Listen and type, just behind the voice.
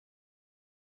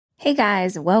Hey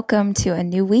guys, welcome to a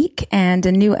new week and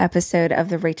a new episode of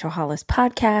the Rachel Hollis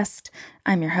podcast.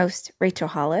 I'm your host, Rachel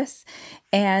Hollis,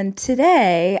 and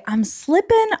today I'm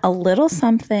slipping a little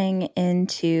something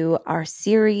into our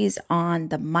series on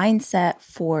the mindset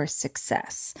for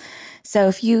success. So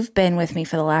if you've been with me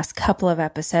for the last couple of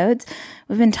episodes,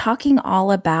 we've been talking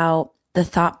all about the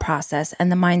thought process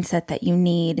and the mindset that you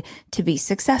need to be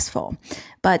successful.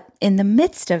 But in the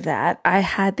midst of that, I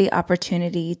had the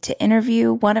opportunity to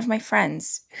interview one of my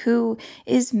friends who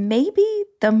is maybe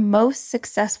the most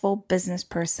successful business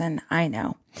person I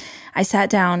know. I sat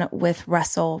down with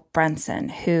Russell Brunson,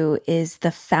 who is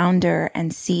the founder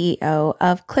and CEO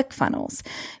of ClickFunnels.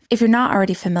 If you're not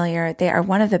already familiar, they are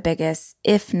one of the biggest,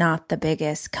 if not the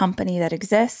biggest, company that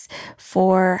exists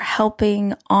for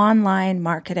helping online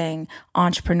marketing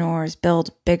entrepreneurs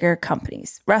build bigger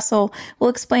companies. Russell will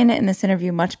explain it in this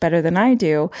interview much better than I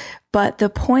do, but the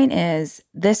point is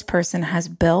this person has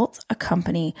built a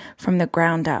company from the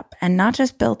ground up and not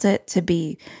just built it to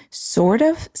be sort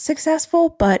of successful,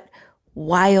 but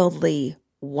wildly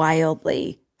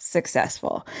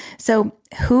successful. So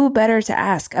who better to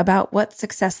ask about what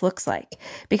success looks like?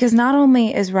 Because not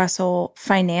only is Russell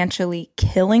financially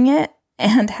killing it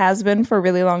and has been for a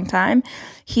really long time,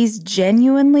 he's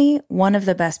genuinely one of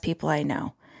the best people I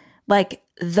know. Like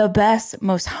the best,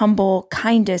 most humble,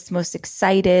 kindest, most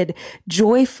excited,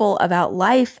 joyful about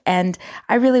life. And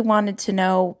I really wanted to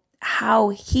know how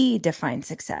he defines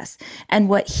success and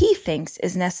what he thinks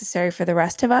is necessary for the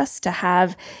rest of us to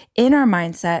have in our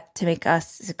mindset to make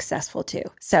us successful too.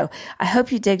 So I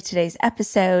hope you dig today's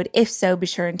episode. If so, be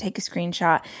sure and take a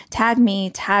screenshot, tag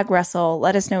me, tag Russell,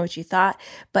 let us know what you thought.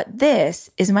 But this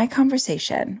is my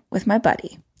conversation with my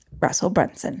buddy, Russell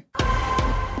Brunson.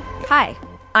 Hi,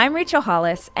 I'm Rachel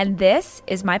Hollis, and this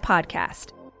is my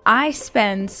podcast. I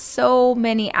spend so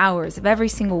many hours of every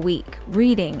single week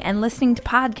reading and listening to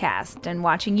podcasts and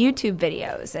watching YouTube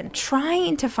videos and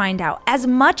trying to find out as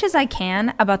much as I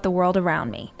can about the world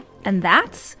around me. And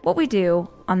that's what we do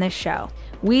on this show.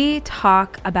 We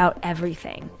talk about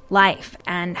everything, life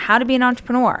and how to be an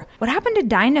entrepreneur. What happened to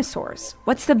dinosaurs?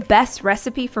 What's the best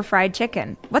recipe for fried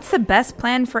chicken? What's the best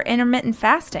plan for intermittent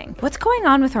fasting? What's going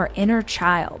on with our inner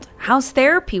child? How's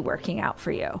therapy working out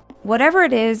for you? Whatever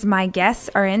it is my guests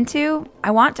are into, I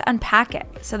want to unpack it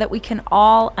so that we can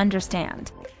all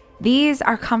understand. These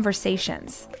are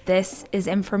conversations. This is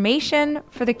information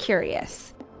for the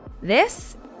curious.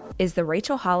 This is the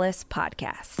Rachel Hollis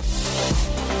podcast.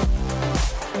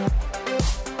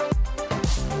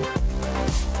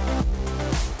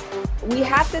 We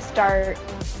have to start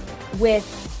with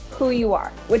who you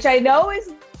are, which I know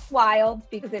is wild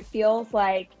because it feels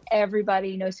like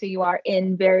everybody knows who you are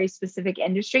in very specific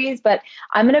industries, but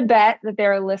I'm going to bet that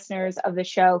there are listeners of the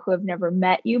show who have never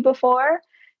met you before.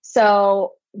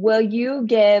 So will you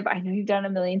give, I know you've done it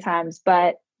a million times,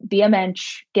 but be a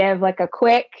mensch, give like a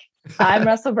quick, I'm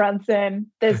Russell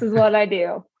Brunson. This is what I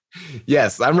do.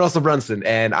 Yes, I'm Russell Brunson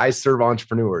and I serve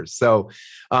entrepreneurs. So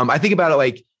I think about it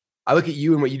like, I look at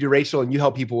you and what you do, Rachel, and you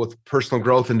help people with personal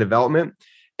growth and development.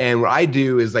 And what I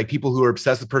do is like people who are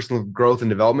obsessed with personal growth and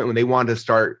development, when they want to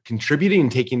start contributing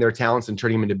and taking their talents and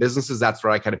turning them into businesses, that's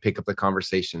where I kind of pick up the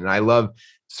conversation. And I love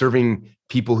serving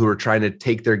people who are trying to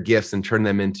take their gifts and turn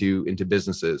them into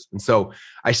businesses. And so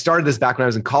I started this back when I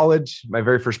was in college. My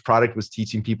very first product was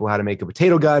teaching people how to make a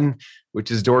potato gun, which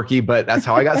is dorky, but that's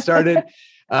how I got started.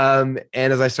 And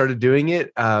as I started doing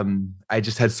it, I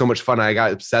just had so much fun. I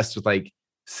got obsessed with like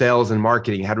sales and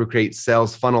marketing, how to create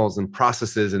sales funnels and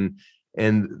processes and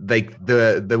like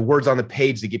the words on the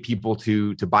page to get people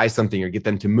to buy something or get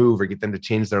them to move or get them to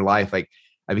change their life. Like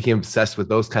I became obsessed with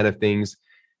those kind of things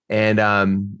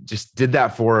and just did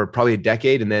that for probably a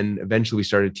decade. And then eventually we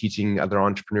started teaching other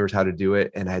entrepreneurs how to do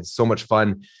it. And I had so much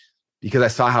fun because I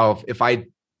saw how if I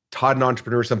taught an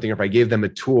entrepreneur something, or if I gave them a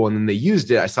tool and then they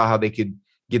used it, I saw how they could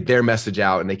get their message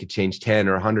out and they could change 10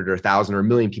 or 100 or 1,000 or a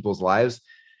million people's lives.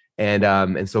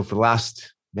 And so for the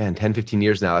last 10, 15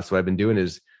 years now, that's what I've been doing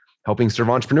is helping serve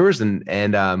entrepreneurs.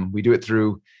 And we do it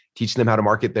through teaching them how to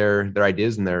market their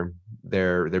ideas and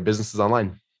their businesses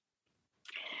online.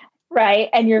 Right.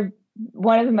 And you're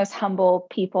one of the most humble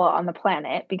people on the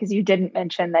planet because you didn't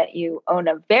mention that you own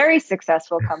a very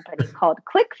successful company called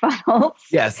ClickFunnels.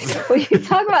 Yes. Will you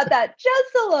talk about that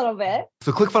just a little bit?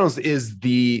 So ClickFunnels is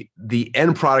the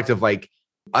end product of like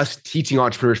us teaching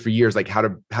entrepreneurs for years, like how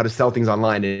to sell things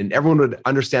online, and everyone would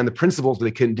understand the principles, but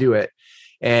they couldn't do it.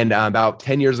 And about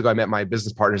 10 years ago, I met my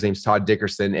business partner. His name's Todd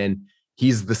Dickerson, and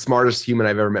he's the smartest human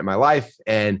I've ever met in my life.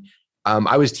 And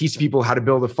I was teaching people how to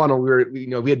build a funnel.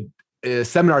 We had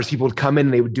seminars. People would come in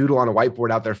and they would doodle on a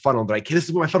whiteboard out their funnel. They're like, hey, this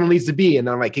is what my funnel needs to be. And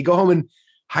then I'm like, hey, go home and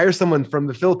hire someone from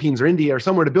the Philippines or India or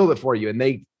somewhere to build it for you. And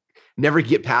they never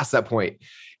get past that point.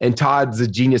 And Todd's a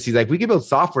genius. He's like, we could build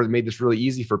software that made this really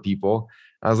easy for people.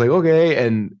 I was like, okay.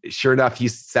 And sure enough, he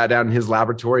sat down in his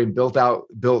laboratory and built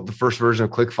the first version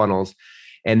of ClickFunnels.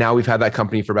 And now we've had that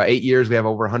company for about 8 years. We have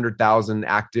over 100,000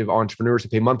 active entrepreneurs who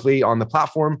pay monthly on the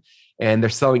platform. And they're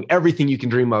selling everything you can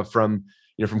dream of, from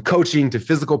coaching to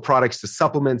physical products to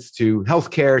supplements to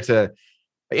healthcare to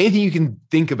anything you can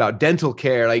think about, dental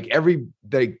care,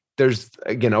 there's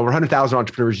again over 100,000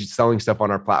 entrepreneurs selling stuff on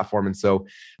our platform. And so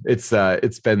it's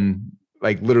been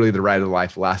like literally the ride of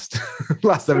life last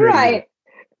 7 years.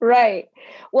 Right.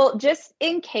 Well, just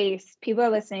in case people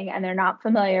are listening and they're not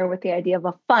familiar with the idea of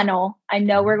a funnel, I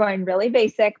know we're going really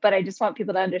basic, but I just want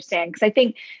people to understand, because I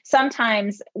think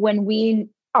sometimes when we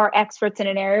are experts in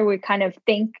an area, we kind of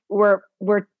think we're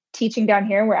teaching down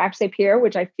here and we're actually up here,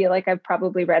 which I feel like I've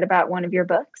probably read about one of your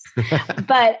books.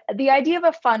 But the idea of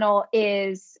a funnel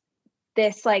is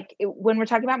this, like when we're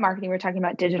talking about marketing, we're talking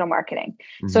about digital marketing.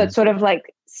 Mm-hmm. So it's sort of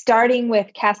like starting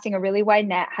with casting a really wide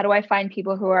net. How do I find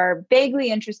people who are vaguely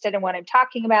interested in what I'm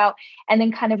talking about? And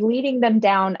then kind of leading them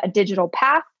down a digital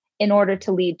path in order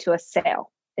to lead to a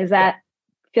sale.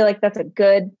 Feel like that's a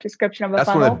good description of a funnel?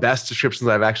 That's one of the best descriptions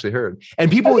I've actually heard. And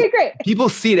people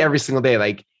see it every single day.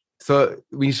 Like, so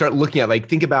when you start looking at,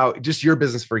 think about just your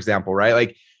business, for example, right?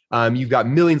 Like, you've got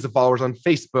millions of followers on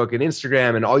Facebook and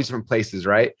Instagram and all these different places,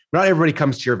 right? Not everybody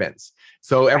comes to your events.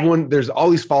 So there's all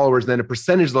these followers, and then a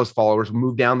percentage of those followers will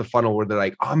move down the funnel where they're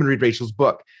like, oh, I'm going to read Rachel's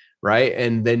book, right?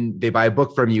 And then they buy a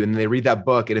book from you and they read that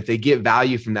book. And if they get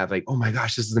value from that, like, oh my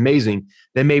gosh, this is amazing.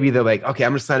 Then maybe they're like, okay,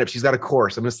 I'm going to sign up. She's got a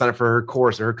course. I'm going to sign up for her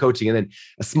course or her coaching. And then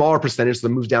a smaller percentage, so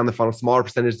it moves down the funnel, smaller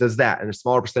percentage does that. And a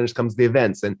smaller percentage comes to the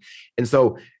events. And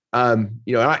so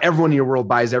not everyone in your world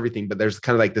buys everything, but there's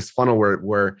kind of like this funnel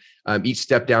where each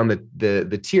step down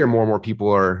the tier, more and more people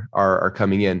are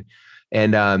coming in.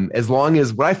 And as long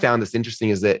as, what I found that's interesting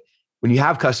is that when you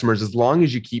have customers, as long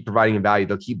as you keep providing value,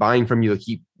 they'll keep buying from you, they'll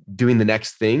keep doing the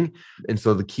next thing. And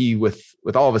so the key with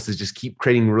all of us is just keep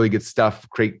creating really good stuff,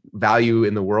 create value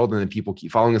in the world, and then people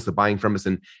keep following us, and buying from us,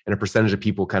 and a percentage of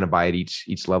people kind of buy at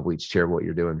each level, each tier of what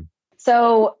you're doing.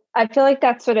 So I feel like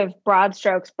that's sort of broad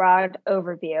strokes, broad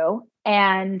overview.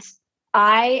 And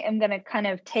I am going to kind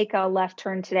of take a left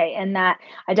turn today, in that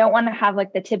I don't want to have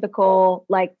like the typical,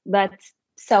 let's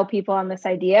sell people on this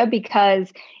idea,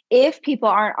 because if people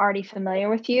aren't already familiar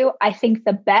with you, I think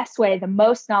the best way, the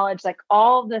most knowledge, like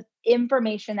all the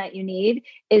information that you need,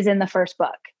 is in the first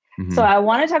book. Mm-hmm. So I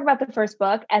want to talk about the first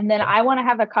book, and then I want to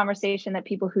have a conversation that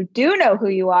people who do know who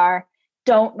you are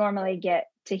don't normally get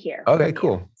to hear. Okay,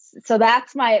 cool. So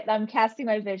I'm casting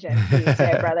my vision for you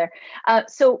today, brother.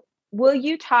 So will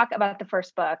you talk about the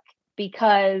first book?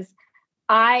 Because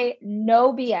I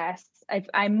know BS.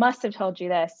 I must have told you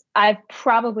this. I've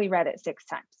probably read it 6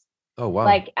 times. Oh, wow.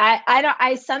 Like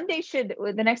I someday should,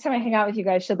 the next time I hang out with you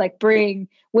guys, should bring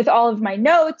with all of my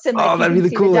notes and that'd be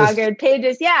the coolest. The dog-eared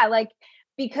pages. Yeah.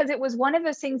 Because it was one of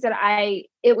those things that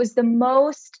it was the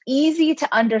most easy to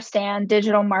understand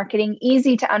digital marketing,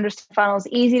 easy to understand funnels,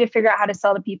 easy to figure out how to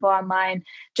sell to people online,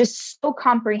 just so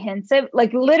comprehensive.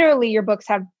 Like literally your books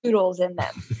have doodles in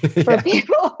them for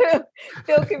people who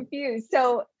feel confused.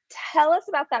 So tell us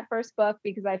about that first book,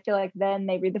 because I feel like then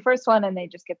they read the first one and they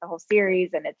just get the whole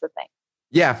series, and it's a thing.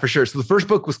 Yeah, for sure. So the first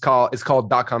book it's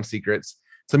called .com Secrets.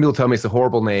 Some people tell me it's a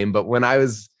horrible name, but when I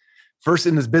was first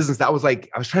in this business, that was like,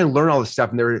 I was trying to learn all this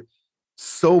stuff, and there were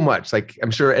so much,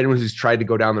 I'm sure anyone who's tried to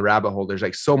go down the rabbit hole, there's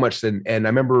so much. And I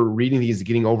remember reading these and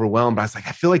getting overwhelmed, but I was like,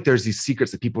 I feel like there's these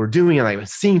secrets that people are doing, and I'm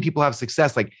seeing people have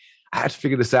success. I had to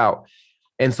figure this out.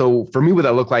 And so for me, what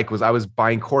that looked like was I was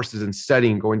buying courses and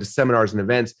studying, going to seminars and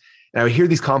events, and I would hear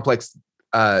these complex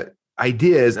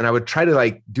ideas, and I would try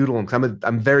to doodle them, because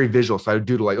I'm very visual. So I would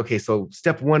doodle okay, so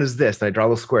step 1 is this, and I draw a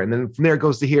little square, and then from there it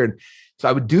goes to here. And so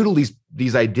I would doodle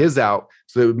these ideas out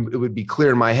so that it would be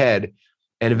clear in my head.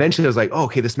 And eventually I was like, oh,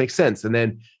 okay, this makes sense. And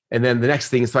then the next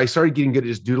thing, so I started getting good at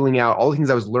just doodling out all the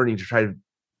things I was learning to try to,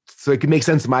 so it could make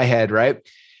sense in my head, right? And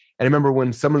I remember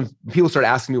when people started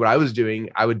asking me what I was doing,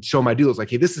 I would show my doodles,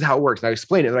 hey, this is how it works. And I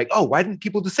explain it. They're like, oh, why didn't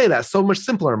people just say that? It's so much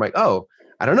simpler. I'm like, oh,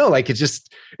 I don't know.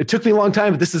 It took me a long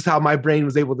time, but this is how my brain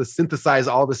was able to synthesize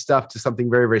all this stuff to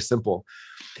something very, very simple.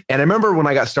 And I remember when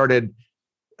I got started,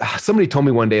 somebody told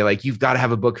me one day, you've got to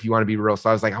have a book if you want to be real. So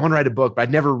I was like, I want to write a book, but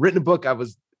I'd never written a book.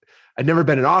 I'd never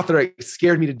been an author. It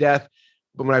scared me to death.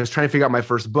 But when I was trying to figure out my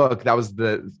first book, that was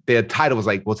the title was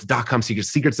it's .com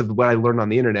secrets of what I learned on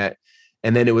the internet.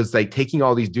 And then it was taking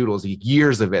all these doodles,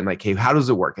 years of it, and hey, how does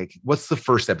it work? What's the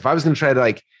first step? If I was going to try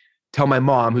to tell my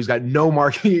mom, who's got no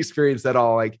marketing experience at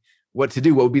all, what to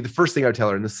do, what would be the first thing I would tell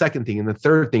her, and the second thing, and the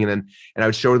third thing, and I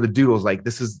would show her the doodles, like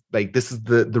this is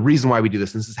the reason why we do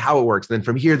this, and this is how it works. And then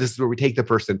from here, this is where we take the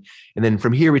person, and then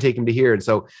from here we take them to here. And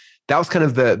so that was kind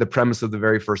of the premise of the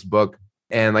very first book.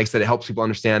 And like I said, it helps people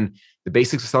understand the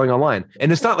basics of selling online.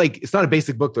 And it's not a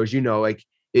basic book though, as you know, like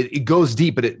it goes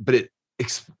deep, but at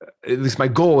least my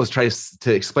goal is try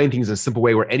to explain things in a simple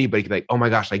way where anybody can be like, oh my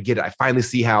gosh, I get it. I finally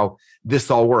see how this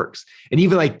all works. And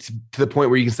even like to the point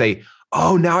where you can say,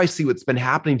 oh, now I see what's been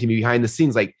happening to me behind the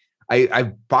scenes. Like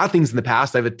I've bought things in the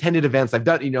past. I've attended events. I've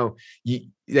done,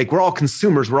 like we're all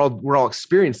consumers. We're all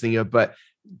experiencing it, but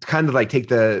kind of like take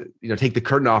the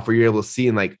curtain off where you're able to see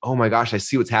and like, oh my gosh, I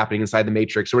see what's happening inside the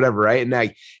matrix or whatever. Right.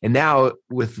 And now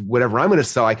with whatever I'm going to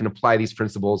sell, I can apply these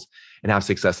principles and have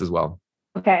success as well.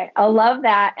 Okay. I love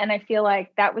that. And I feel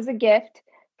like that was a gift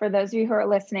for those of you who are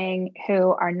listening,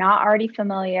 who are not already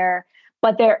familiar,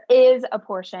 but there is a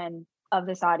portion of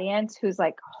this audience who's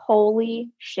like, holy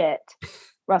shit,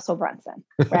 Russell Brunson.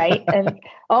 Right. And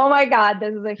oh my God,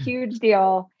 this is a huge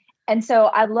deal. And so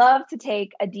I'd love to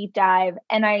take a deep dive.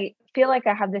 And I feel like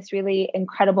I have this really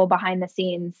incredible behind the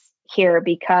scenes here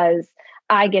because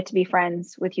I get to be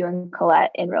friends with you and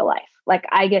Colette in real life. Like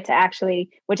I get to actually,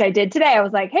 which I did today. I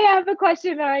was like, hey, I have a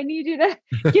question and I need you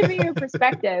to give me your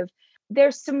perspective.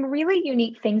 There's some really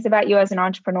unique things about you as an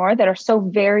entrepreneur that are so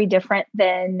very different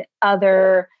than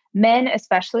other men,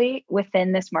 especially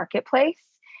within this marketplace.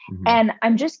 Mm-hmm. And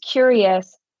I'm just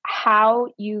curious how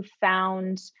you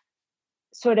found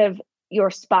sort of your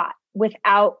spot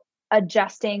without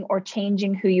adjusting or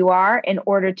changing who you are in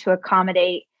order to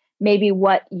accommodate maybe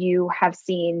what you have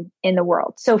seen in the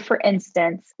world. So for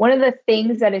instance, one of the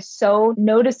things that is so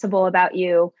noticeable about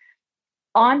you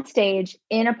on stage,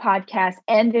 in a podcast,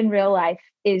 and in real life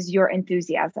is your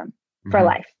enthusiasm for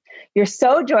life. You're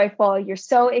so joyful, you're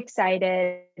so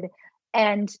excited,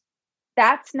 and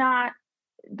that's not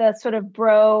the sort of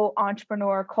bro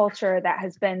entrepreneur culture that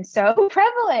has been so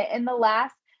prevalent in the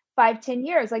last 5-10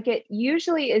 years. Like it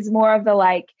usually is more of the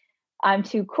like, I'm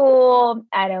too cool,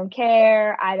 I don't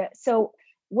care. So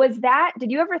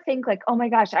did you ever think like, oh my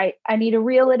gosh, I need to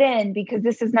reel it in because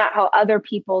this is not how other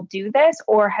people do this?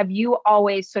 Or have you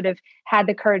always sort of had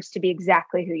the courage to be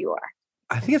exactly who you are?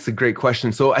 I think it's a great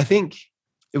question. So I think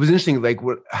it was interesting. Like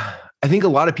I think a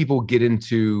lot of people get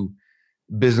into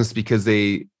business because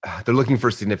they're looking for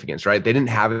significance, right? They didn't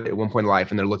have it at one point in life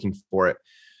and they're looking for it.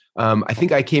 I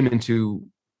think I came into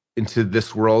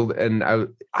this world and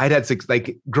I'd had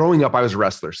like growing up, I was a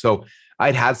wrestler. So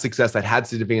I'd had success. I'd had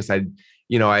significance. I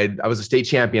was a state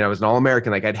champion. I was an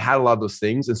All-American. Like I'd had a lot of those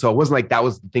things. And so it wasn't like that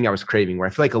was the thing I was craving, where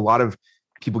I feel like a lot of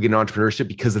people get into entrepreneurship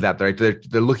because of that.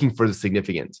 They're looking for the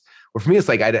significance. Where for me, it's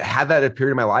like I had that at a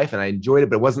period of my life and I enjoyed it,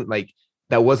 but it wasn't like,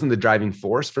 that wasn't the driving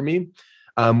force for me.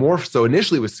 More so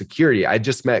initially with security. I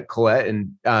just met Colette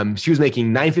and she was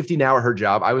making $9.50 an hour her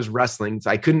job. I was wrestling,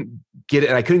 so I couldn't get it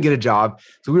and I couldn't get a job.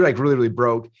 So we were like really, really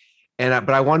broke. But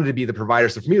I wanted to be the provider.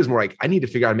 So for me, it was more like, I need to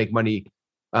figure out how to make money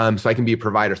so I can be a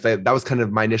provider. So that was kind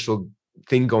of my initial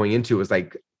thing going into it, was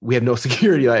like, we have no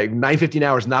security, like $9.50 an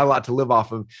hour is not a lot to live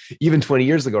off of even 20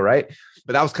 years ago. Right.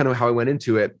 But that was kind of how I went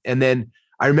into it. And then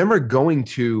I remember going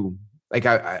to, like,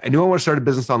 I knew I wanted to start a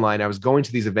business online. I was going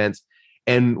to these events.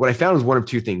 And what I found was one of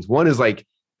two things. One is like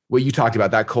what you talked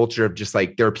about, that culture of just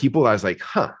like, there are people I was like,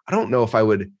 I don't know if I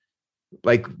would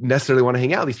like necessarily want to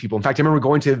hang out with these people. In fact, I remember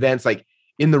going to events like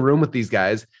in the room with these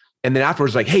guys. And then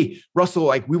afterwards, like, hey, Russell,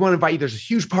 like we want to invite you. There's a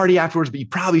huge party afterwards, but you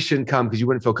probably shouldn't come because you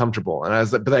wouldn't feel comfortable. And I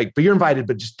was like, but you're invited,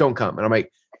 but just don't come. And I'm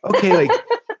like, okay. Like,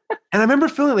 and I remember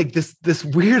feeling like this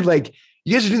weird, like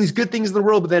you guys are doing these good things in the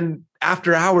world, but then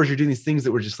after hours, you're doing these things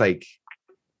that were just like,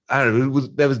 I don't know,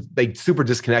 that was like super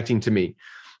disconnecting to me.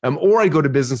 Or I go to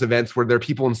business events where there are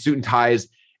people in suit and ties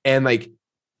and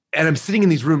I'm sitting in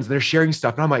these rooms and they're sharing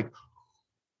stuff. And I'm like,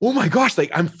 oh my gosh, like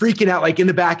I'm freaking out, like in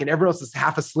the back and everyone else is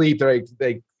half asleep. They're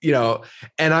like,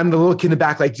 and I'm the little kid in the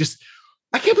back, like just,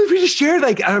 I can't believe we just shared.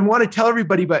 Like, I want to tell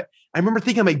everybody, but I remember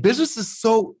thinking like, business is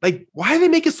so like, why do they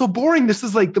make it so boring? This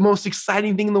is like the most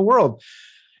exciting thing in the world.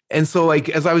 And so like,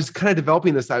 as I was kind of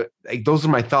developing this, those are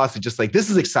my thoughts of just like, this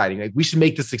is exciting. Like we should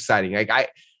make this exciting.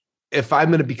 Like if I'm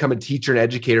going to become a teacher and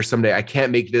educator someday, I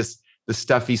can't make this the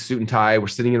stuffy suit and tie. We're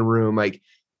sitting in a room, like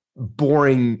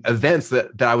boring events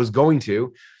that I was going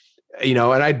to, and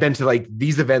I'd been to like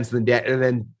these events and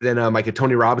then like a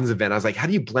Tony Robbins event. I was like, how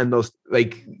do you blend those?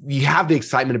 Like you have the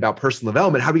excitement about personal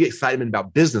development. How do we get excitement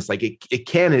about business? Like it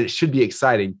can, and it should be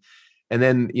exciting. And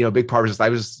then, big part was just, I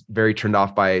was very turned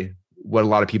off by what a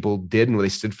lot of people did and what they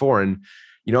stood for. And,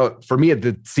 for me at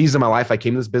the season of my life, I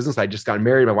came to this business, I just got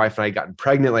married. My wife and I got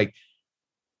pregnant,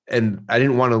 and I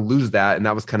didn't want to lose that. And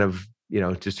that was kind of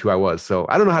just who I was. So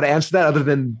I don't know how to answer that other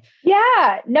than.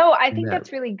 Yeah, no, I think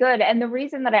that's really good. And the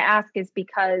reason that I ask is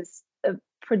because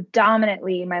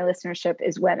predominantly my listenership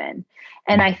is women.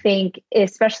 And I think,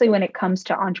 especially when it comes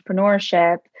to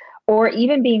entrepreneurship or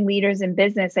even being leaders in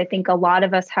business, I think a lot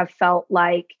of us have felt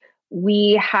like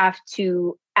we have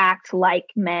to act like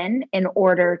men in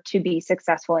order to be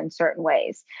successful in certain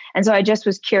ways. And so I just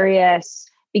was curious,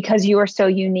 because you are so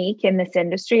unique in this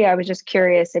industry, I was just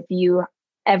curious if you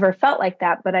ever felt like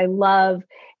that. But I love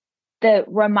the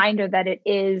reminder that it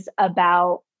is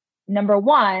about, number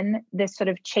one, this sort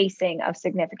of chasing of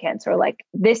significance, or like,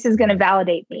 this is going to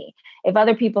validate me. If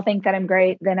other people think that I'm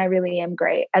great, then I really am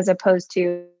great, as opposed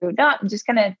to, no, I'm just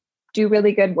going to do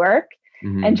really good work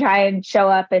and try and show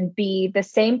up and be the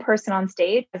same person on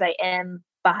stage as I am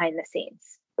behind the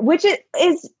scenes, which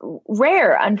is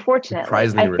rare, unfortunately.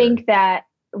 Surprisingly rare. Think that,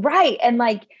 right. And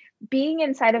like, being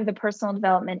inside of the personal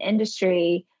development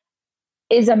industry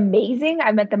is amazing.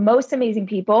 I've met the most amazing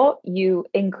people, you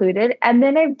included. And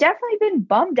then I've definitely been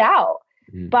bummed out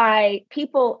by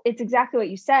people. It's exactly what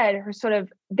you said, who sort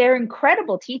of, they're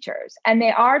incredible teachers and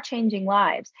they are changing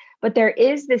lives, but there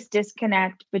is this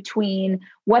disconnect between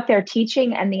what they're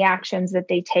teaching and the actions that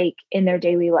they take in their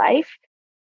daily life.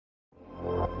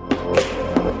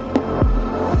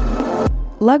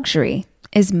 Luxury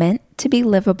is meant to be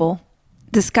livable.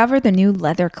 Discover the new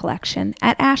leather collection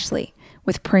at Ashley,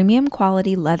 with premium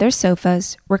quality leather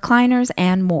sofas, recliners,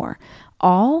 and more,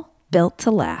 all built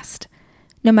to last.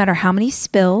 No matter how many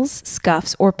spills,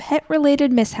 scuffs, or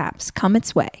pet-related mishaps come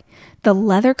its way, the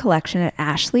leather collection at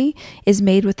Ashley is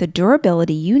made with the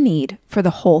durability you need for the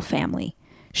whole family.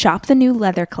 Shop the new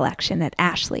leather collection at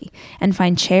Ashley and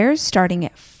find chairs starting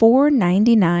at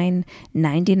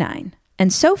 $499.99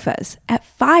 and sofas at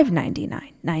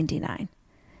 $599.99.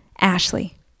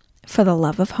 Ashley, for the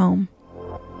love of home.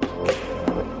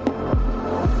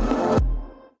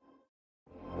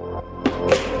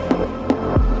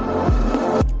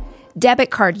 Debit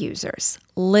card users,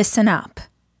 listen up.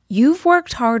 You've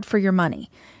worked hard for your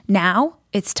money. Now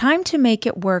it's time to make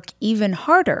it work even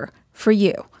harder for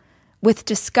you. With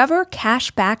Discover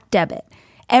Cashback Debit,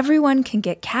 everyone can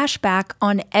get cash back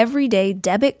on everyday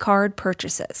debit card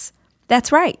purchases.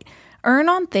 That's right. Earn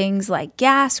on things like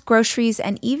gas, groceries,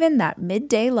 and even that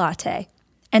midday latte.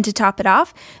 And to top it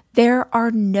off, there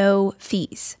are no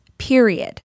fees,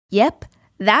 period. Yep,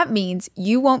 that means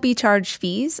you won't be charged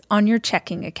fees on your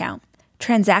checking account.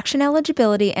 Transaction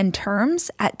eligibility and terms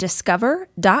at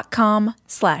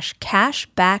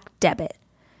discover.com/cashbackdebit.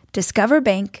 Discover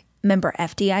Bank, member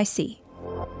FDIC.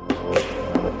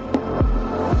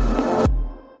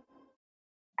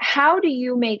 How do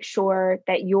you make sure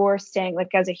that you're staying, like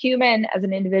as a human, as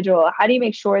an individual, how do you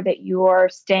make sure that you're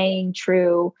staying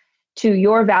true to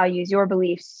your values, your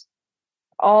beliefs,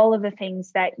 all of the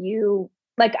things that you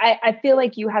like? I feel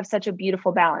like you have such a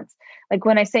beautiful balance. Like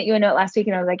when I sent you a note last week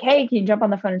and I was like, hey, can you jump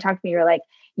on the phone and talk to me? You're like,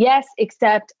 yes,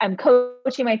 except I'm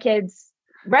coaching my kids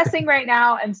wrestling right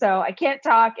now. And so I can't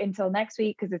talk until next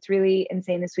week because it's really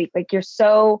insane this week. Like your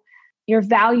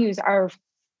values are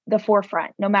the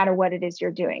forefront, no matter what it is you're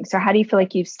doing. So how do you feel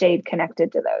like you've stayed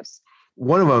connected to those?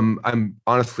 One of them, I'm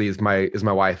honestly, is my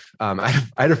wife. I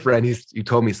had a friend who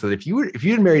told me, so that if you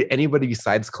had married anybody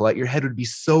besides Colette, your head would be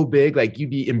so big, like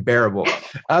you'd be unbearable.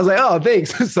 I was like, oh,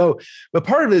 thanks. So, but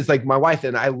part of it is like my wife,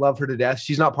 and I love her to death.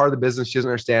 She's not part of the business. She doesn't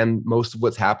understand most of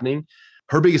what's happening.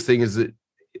 Her biggest thing is that,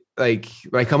 like,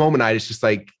 when I come home at night, it's just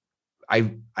like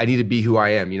I need to be who I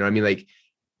am. You know what I mean? Like,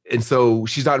 and so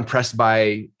she's not impressed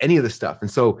by any of this stuff.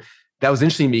 And so that was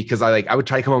interesting to me because I would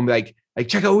try to come home and be like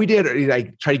check out what we did, or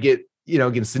like try to get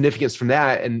significance from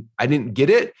that. And I didn't get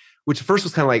it, which at first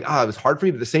was kind of like, it was hard for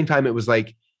me. But at the same time, it was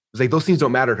like those things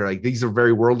don't matter to her. Like these are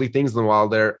very worldly things. And while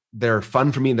they're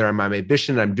fun for me, they're my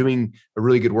ambition, I'm doing a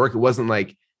really good work. It wasn't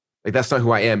like that's not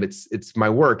who I am. It's my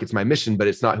work, it's my mission, but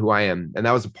it's not who I am. And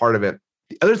that was a part of it.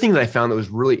 The other thing that I found that was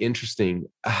really interesting,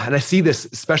 and I see this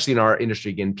especially in our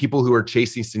industry, again, people who are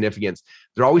chasing significance,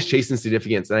 they're always chasing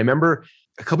significance. And I remember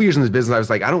a couple years in this business, I was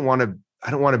like, I don't want to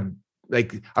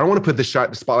put the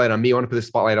spotlight on me. I want to put the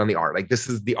spotlight on the art. Like this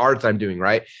is the art that I'm doing,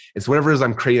 right? And so whatever it is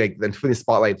I'm creating, like, I'm putting the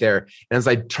spotlight there. And as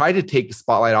I tried to take the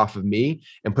spotlight off of me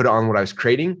and put it on what I was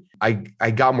creating, I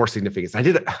got more significance. I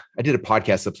did a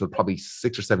podcast episode probably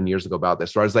 6 or 7 years ago about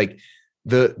this, where I was like,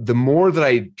 the more that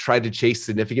I tried to chase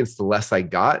significance, the less I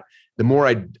got. The more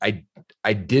I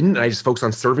didn't, and I just focused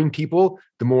on serving people,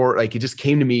 the more like it just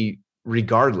came to me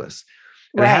regardless.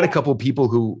 And right. I had a couple of people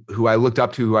who I looked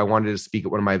up to, who I wanted to speak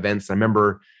at one of my events. I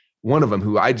remember one of them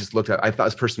who I just looked at, I thought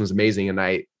this person was amazing. And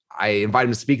I invited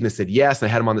him to speak and they said yes. And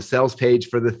I had him on the sales page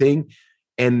for the thing.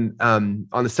 And on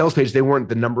the sales page, they weren't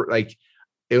the number, like,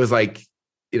 it was like,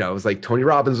 it was like Tony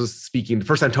Robbins was speaking. The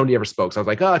first time Tony ever spoke. So I was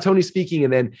like, oh, Tony's speaking.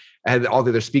 And then I had all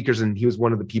the other speakers, and he was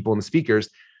one of the people in the speakers.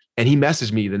 And he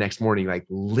messaged me the next morning, like,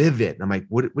 live it. And I'm like,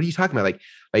 what are you talking about?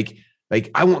 Like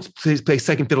I won't play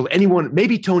second fiddle to anyone,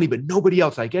 maybe Tony, but nobody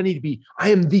else. Like, I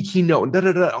am the keynote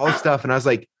and all this stuff. And I was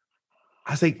like,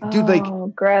 dude, like,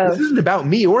 gross. This isn't about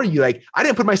me or you. Like, I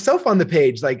didn't put myself on the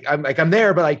page. I'm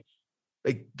there, but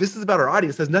like this is about our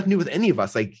audience. It has nothing to do with any of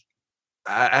us. Like,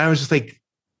 I was just like,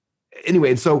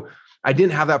 anyway. And so I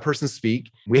didn't have that person speak.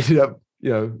 We ended up,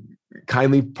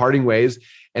 kindly parting ways,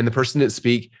 and the person didn't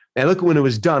speak. And look, when it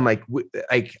was done, like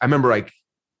I remember,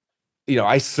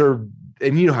 I served,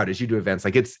 and you know how it is, you do events,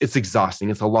 like it's exhausting.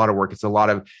 It's a lot of work.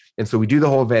 And so we do the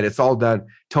whole event. It's all done.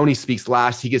 Tony speaks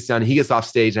last, he gets done, he gets off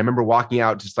stage. I remember walking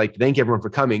out, just like, thank everyone for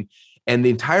coming. And the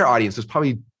entire audience, there's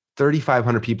probably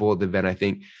 3,500 people at the event, I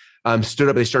think, stood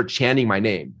up, they start chanting my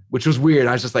name, which was weird.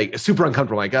 I was just like super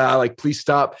uncomfortable, like, please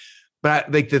stop.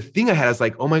 But the thing I had is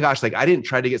like, oh my gosh, like I didn't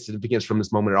try to get significance from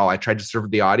this moment at all. I tried to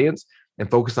serve the audience and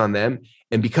focus on them.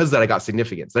 And because of that, I got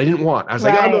significance. I didn't want, I was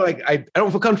like, oh no, like I don't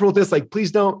feel comfortable with this. Like,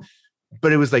 please don't.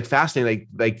 But it was like fascinating.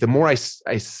 Like the more I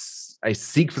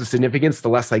seek for the significance, the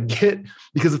less I get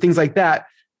because of things like that.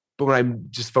 But when I'm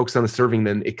just focused on the serving,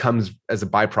 then it comes as a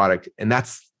byproduct. And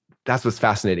that's what's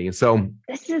fascinating. And so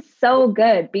this is so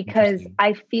good, because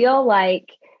I feel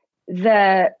like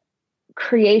the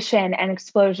creation and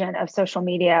explosion of social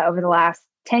media over the last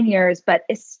 10 years, but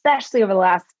especially over the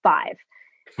last 5,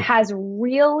 has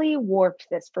really warped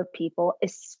this for people,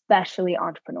 especially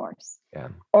entrepreneurs. Yeah.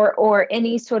 Or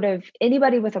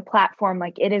anybody with a platform.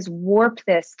 Like, it has warped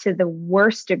this to the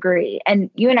worst degree. And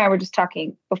you and I were just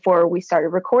talking before we started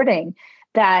recording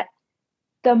that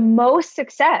the most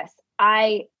success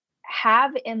I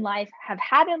have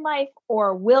had in life,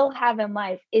 or will have in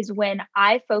life, is when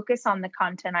I focus on the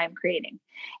content I'm creating.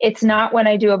 It's not when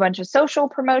I do a bunch of social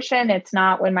promotion. It's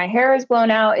not when my hair is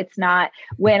blown out. It's not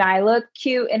when I look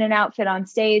cute in an outfit on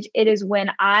stage. It is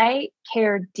when I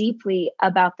care deeply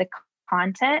about the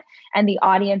content and the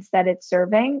audience that it's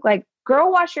serving. Like,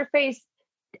 girl, wash your face.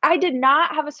 I did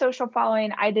not have a social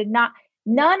following.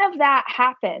 None of that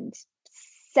happened.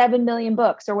 7 million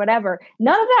books or whatever.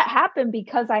 None of that happened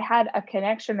because I had a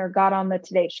connection or got on the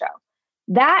Today Show.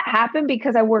 That happened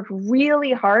because I worked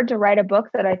really hard to write a book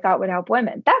that I thought would help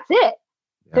women. That's it.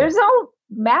 Yeah. There's no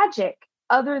magic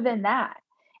other than that.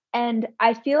 And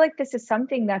I feel like this is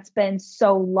something that's been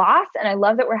so lost. And I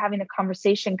love that we're having a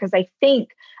conversation, because I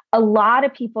think a lot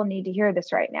of people need to hear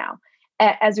this right now.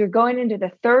 As we're going into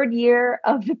the 3rd year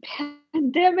of the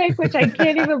pandemic, which I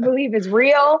can't even believe is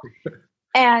real.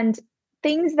 And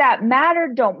things that matter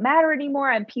don't matter anymore.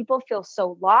 And people feel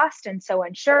so lost and so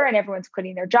unsure, and everyone's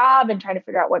quitting their job and trying to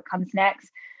figure out what comes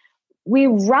next. We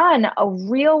run a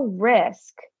real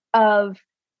risk of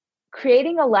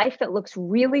creating a life that looks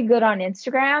really good on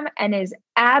Instagram and is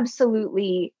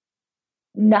absolutely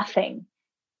nothing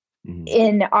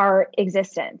in our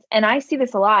existence. And I see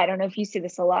this a lot. I don't know if you see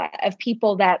this a lot, of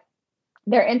people that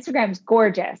their Instagram's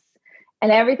gorgeous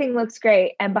and everything looks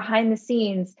great, and behind the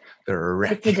scenes,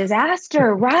 it's a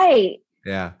disaster, right?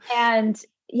 Yeah. And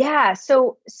yeah,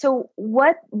 so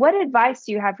what advice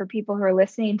do you have for people who are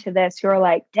listening to this, who are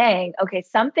like, dang, okay,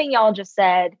 something y'all just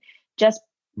said just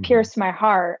pierced my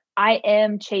heart. I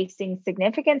am chasing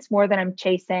significance more than I'm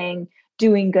chasing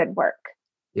doing good work.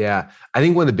 Yeah. I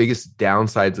think one of the biggest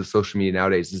downsides of social media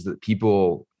nowadays is that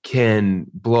people can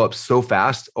blow up so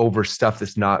fast over stuff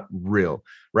that's not real,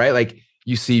 right? Like,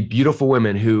 you see beautiful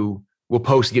women who will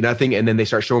post to get nothing, and then they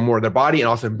start showing more of their body, and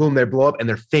all of a sudden, boom, they blow up and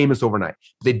they're famous overnight.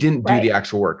 They didn't do the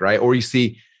actual work, right? Or you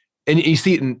see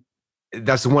it, and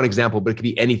that's one example, but it could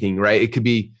be anything, right? It could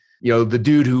be, the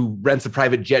dude who rents a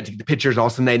private jet to get the pictures, all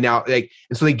of a sudden and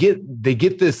so they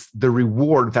get the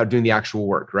reward without doing the actual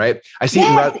work, right? I see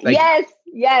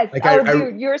Yes. Like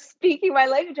dude, you're speaking my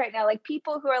language right now. Like,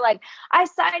 people who are like, I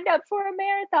signed up for a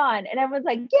marathon, and everyone's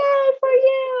like, yay for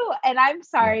you. And I'm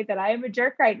sorry that I am a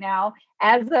jerk right now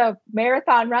as a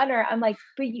marathon runner. I'm like,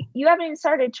 but you haven't even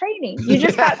started training. You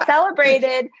just got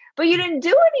celebrated, but you didn't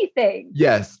do anything.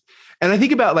 Yes. And I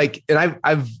think about and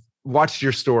I've watched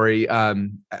your story.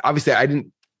 Obviously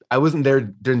I wasn't there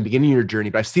during the beginning of your journey,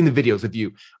 but I've seen the videos of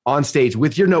you on stage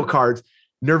with your note cards,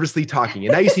 nervously talking.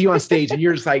 And now you see you on stage and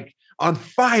you're just like on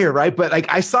fire, right? But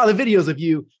I saw the videos of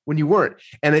you when you weren't.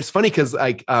 And it's funny because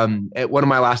at one of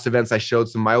my last events, I showed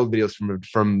some of my old videos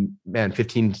from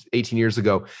 15, 18 years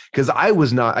ago. Because I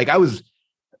was not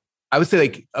I would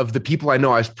say of the people I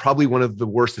know, I was probably one of the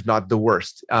worst, if not the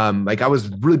worst. I was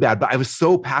really bad, but I was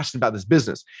so passionate about this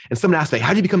business. And someone asked how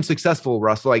did you become successful,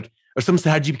 Russell? Or someone said,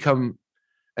 how did you become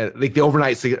like the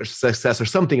overnight success or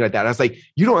something like that. And I was like,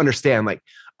 you don't understand. Like,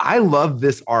 I love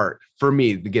this art. For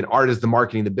me, again, art is the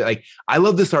marketing, like, I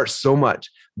love this art so much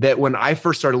that when I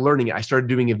first started learning it, I started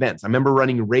doing events. I remember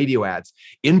running radio ads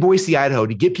in Boise, Idaho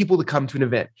to get people to come to an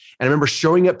event. And I remember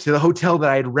showing up to the hotel that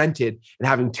I had rented and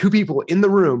having 2 people in the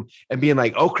room and being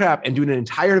like, oh crap, and doing an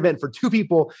entire event for 2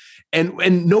 people.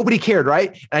 And nobody cared,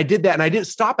 right? And I did that. And I didn't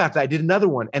stop after that. I did another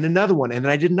one and another one. And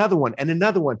then I did another one and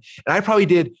another one. And I probably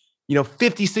did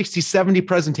 50, 60, 70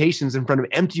 presentations in front of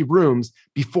empty rooms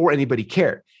before anybody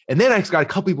cared. And then I got a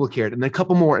couple people who cared, and then a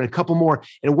couple more and a couple more.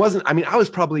 And it wasn't, I was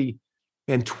probably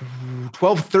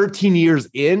 12, 13 years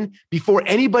in before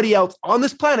anybody else on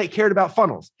this planet cared about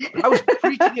funnels. I was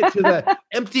preaching it to the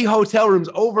empty hotel rooms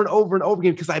over and over and over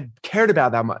again because I cared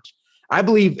about that much. I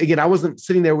believe, again, I wasn't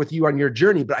sitting there with you on your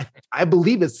journey, but I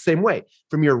believe it's the same way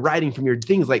from your writing, from your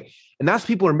things. Like, and that's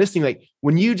people are missing. Like,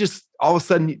 when you just all of a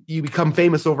sudden you become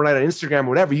famous overnight on Instagram or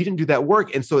whatever, you didn't do that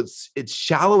work. And so it's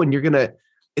shallow, and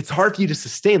it's hard for you to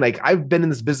sustain. Like, I've been in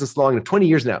this business long, 20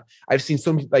 years now. I've seen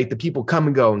so many, like, the people come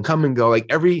and go. Like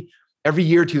every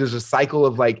year or two, there's a cycle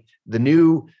of like the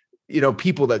new,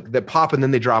 people that pop and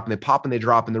then they drop and they pop and they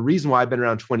drop. And the reason why I've been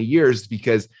around 20 years is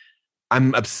because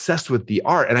I'm obsessed with the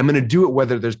art, and I'm going to do it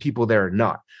whether there's people there or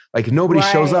not. Like, if nobody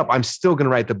shows up, I'm still going to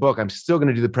write the book. I'm still going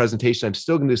to do the presentation. I'm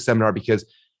still going to do the seminar because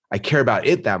I care about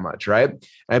it that much. Right. And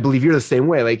I believe you're the same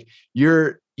way. Like,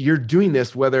 you're doing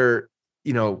this, whether,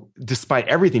 despite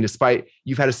everything, despite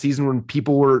you've had a season when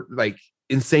people were like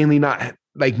insanely not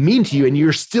like mean to you, and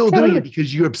you're still doing it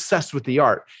because you're obsessed with the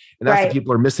art. And that's what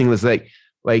people are missing, is like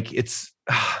it's,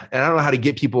 and I don't know how to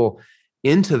get people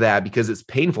into that because it's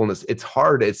painful and it's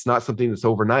hard. It's not something that's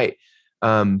overnight.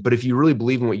 But if you really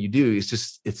believe in what you do,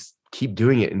 it's keep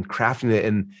doing it and crafting it.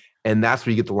 And that's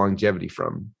where you get the longevity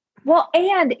from. Well,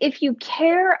 and if you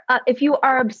care, if you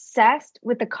are obsessed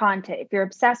with the content, if you're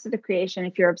obsessed with the creation,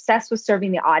 if you're obsessed with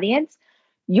serving the audience,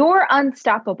 you're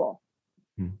unstoppable.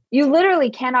 You literally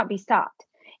cannot be stopped.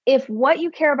 If what you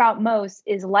care about most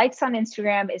is likes on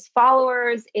Instagram, is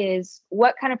followers, is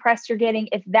what kind of press you're getting,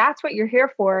 if that's what you're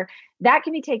here for, that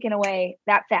can be taken away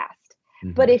that fast.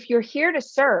 But if you're here to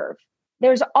serve,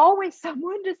 there's always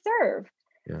someone to serve.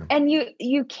 Yeah. And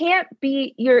you can't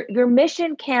be, your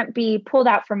mission can't be pulled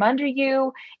out from under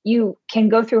you. You can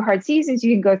go through hard seasons.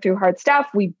 You can go through hard stuff.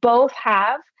 We both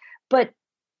have, but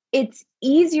it's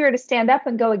easier to stand up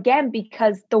and go again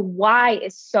because the why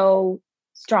is so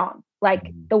strong.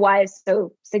 Like, the why is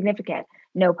so significant.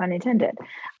 No pun intended.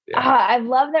 Yeah. I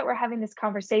love that we're having this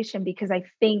conversation because I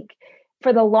think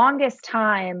for the longest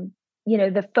time,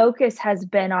 the focus has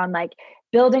been on like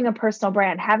building a personal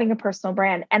brand, having a personal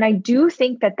brand. And I do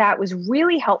think that was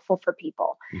really helpful for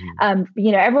people.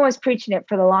 Everyone was preaching it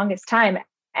for the longest time,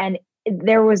 and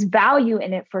there was value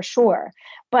in it for sure.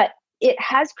 But it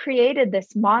has created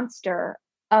this monster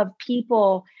of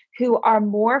people who are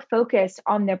more focused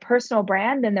on their personal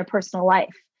brand than their personal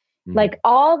life. Like,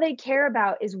 all they care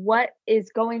about is what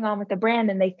is going on with the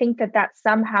brand. And they think that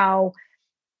somehow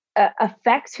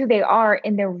affects who they are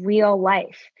in their real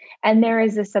life. And there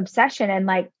is this obsession. And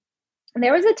like,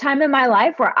 there was a time in my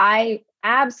life where I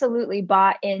absolutely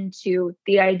bought into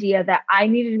the idea that I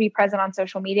needed to be present on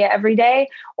social media every day,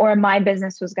 or my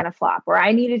business was going to flop, or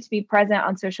I needed to be present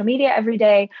on social media every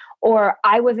day, or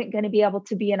I wasn't going to be able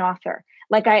to be an author.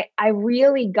 Like, I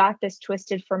really got this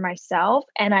twisted for myself.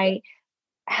 And I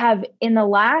have, in the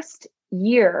last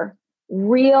year,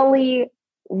 really,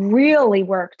 really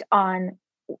worked on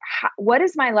what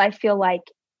does my life feel like?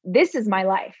 This is my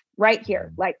life right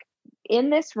here, like in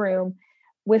this room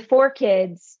with 4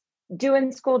 kids,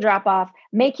 doing school drop off,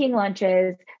 making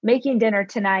lunches, making dinner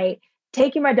tonight,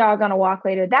 taking my dog on a walk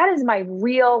later. That is my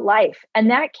real life. And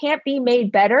that can't be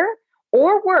made better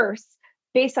or worse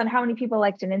based on how many people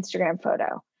liked an Instagram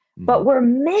photo. But we're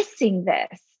missing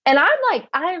this. And I'm like,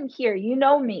 I am here. You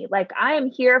know me. Like, I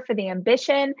am here for the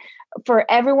ambition, for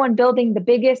everyone building the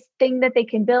biggest thing that they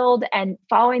can build and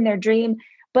following their dream.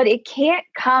 But it can't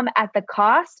come at the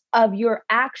cost of your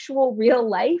actual real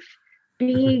life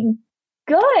being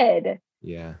good.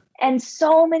 Yeah. And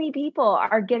so many people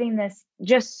are getting this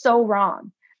just so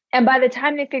wrong. And by the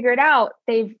time they figure it out,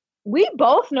 we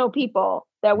both know people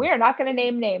that we are not going to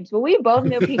name names, but we both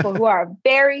know people who are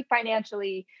very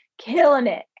financially killing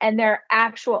it, and their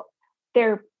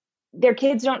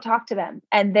kids don't talk to them,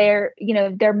 and they're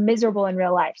miserable in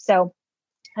real life. So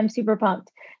I'm super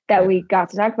pumped that we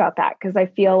got to talk about that, because I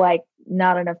feel like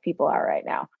not enough people are right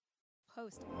now.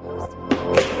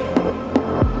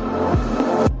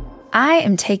 I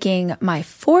am taking my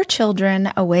 4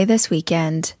 children away this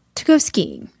weekend to go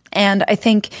skiing. And I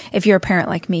think if you're a parent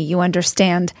like me, you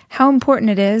understand how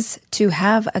important it is to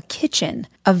have a kitchen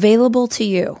available to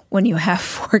you when you have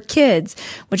 4 kids,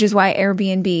 which is why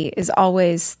Airbnb is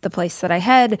always the place that I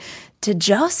head to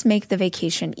just make the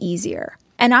vacation easier.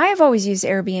 And I have always used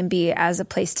Airbnb as a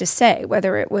place to stay,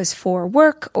 whether it was for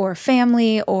work or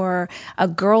family or a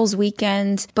girls'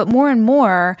 weekend. But more and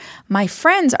more, my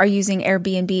friends are using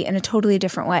Airbnb in a totally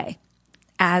different way,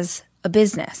 as a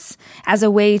business, as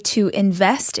a way to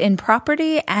invest in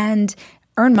property and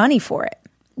earn money for it.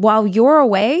 While you're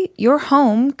away, your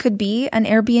home could be an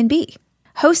Airbnb.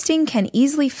 Hosting can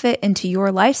easily fit into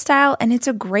your lifestyle, and it's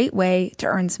a great way to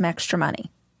earn some extra money.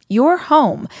 Your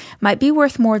home might be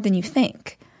worth more than you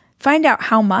think. Find out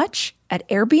how much at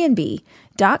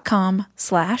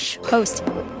airbnb.com/host.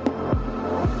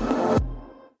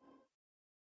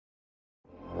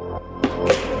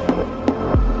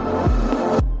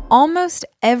 Almost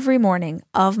every morning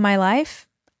of my life,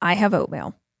 I have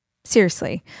oatmeal.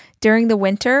 Seriously, during the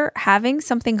winter, having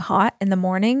something hot in the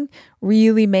morning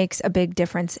really makes a big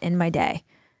difference in my day.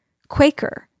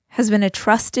 Quaker has been a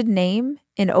trusted name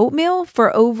in oatmeal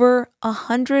for over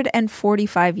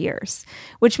 145 years,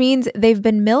 which means they've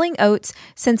been milling oats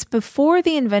since before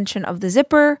the invention of the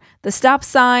zipper, the stop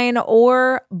sign,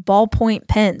 or ballpoint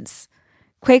pens.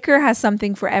 Quaker has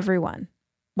something for everyone,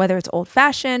 whether it's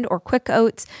old-fashioned or quick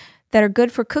oats that are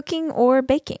good for cooking or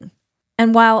baking.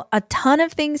 And while a ton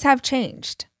of things have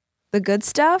changed, the good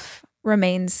stuff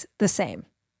remains the same.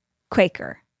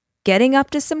 Quaker, getting up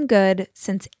to some good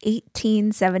since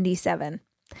 1877.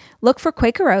 Look for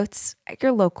Quaker Oats at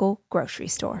your local grocery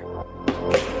store.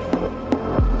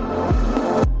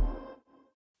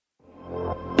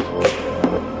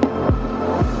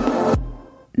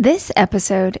 This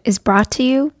episode is brought to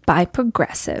you by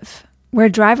Progressive, where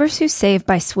drivers who save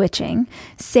by switching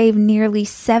save nearly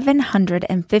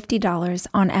 $750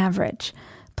 on average.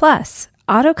 Plus,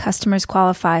 auto customers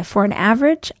qualify for an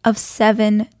average of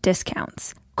 7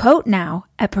 discounts. Quote now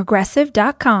at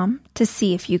progressive.com to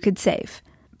see if you could save.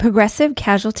 Progressive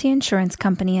Casualty Insurance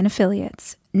Company and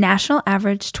Affiliates. National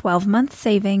average 12-month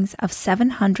savings of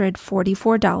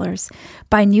 $744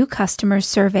 by new customers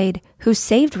surveyed who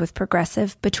saved with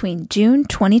Progressive between June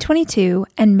 2022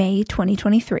 and May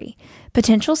 2023.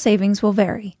 Potential savings will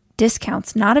vary.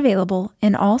 Discounts not available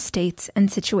in all states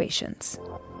and situations.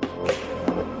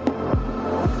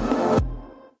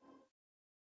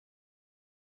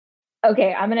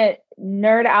 Okay, I'm going to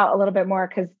nerd out a little bit more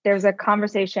because there's a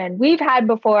conversation we've had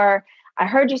before. I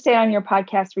heard you say on your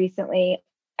podcast recently,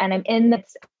 and I'm in the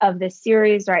midst of this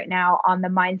series right now on the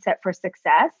mindset for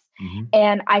success. Mm-hmm.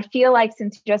 And I feel like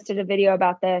since you just did a video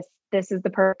about this, this is the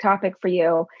perfect topic for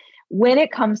you. When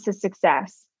it comes to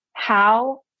success,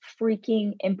 how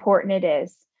freaking important it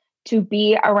is to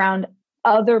be around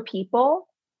other people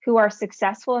who are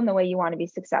successful in the way you want to be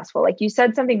successful. Like you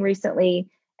said something recently,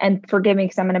 and forgive me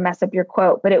because I'm going to mess up your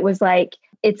quote, but it was like,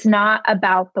 it's not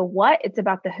about the what, it's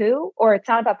about the who, or it's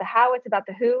not about the how, it's about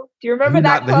the who. Do you remember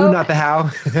that quote? The who, not the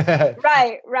how.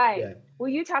 Right. Yeah. Will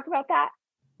you talk about that?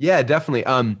 Yeah, definitely.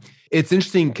 It's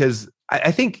interesting because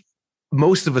I think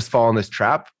most of us fall in this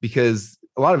trap because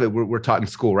a lot of it we're taught in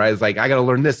school, right? It's like, I got to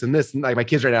learn this and this. And like my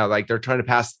kids right now, like they're trying to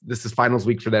pass, this is finals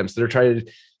week for them. So they're trying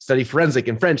to study forensic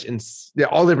and French and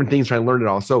all different things, trying to learn it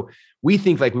all. So we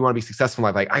think like we want to be successful in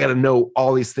life. Like I got to know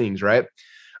all these things, right?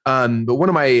 But one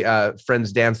of my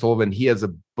friends, Dan Sullivan, he has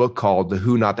a book called The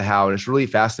Who, Not the How. And it's really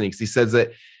fascinating because he says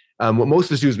that what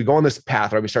most of us do is we go on this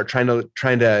path, right? We start trying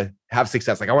to have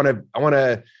success. Like I want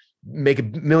to make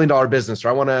 $1 million business, or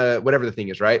I want to, whatever the thing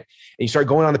is, right? And you start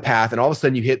going on the path and all of a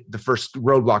sudden you hit the first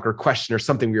roadblock or question or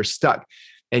something where you're stuck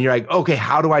and you're like, okay,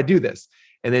 how do I do this?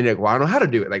 And then you're like, well, I don't know how to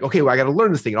do it. Like, okay, well, I got to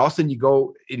learn this thing. And all of a sudden you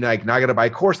go and like, now I got to buy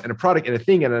a course and a product and a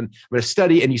thing. And then I'm going to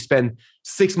study, and you spend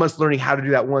 6 months learning how to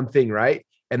do that one thing. Right.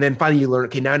 And then finally you learn,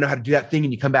 okay, now I know how to do that thing.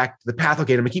 And you come back to the path.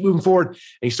 Okay, I'm gonna keep moving forward, and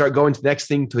you start going to the next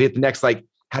thing to hit the next, like,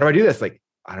 how do I do this? Like,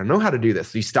 I don't know how to do this.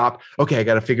 So you stop. Okay, I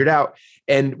got to figure it out.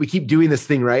 And we keep doing this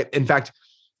thing. Right. In fact,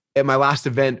 at my last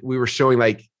event, we were showing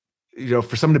like,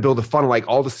 for someone to build a funnel, like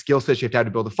all the skill sets you have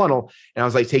to build a funnel. And I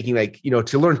was like taking like,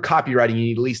 to learn copywriting, you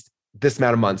need at least this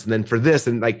amount of months. And then for this,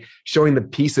 and like showing the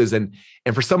pieces, and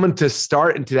for someone to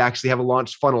start and to actually have a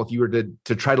launched funnel, if you were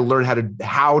to try to learn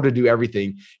how to do everything,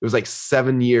 it was like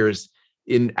 7 years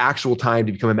in actual time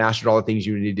to become a master at all the things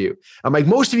you need to do. I'm like,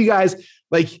 most of you guys,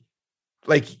 like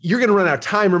you're going to run out of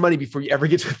time or money before you ever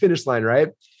get to the finish line. Right.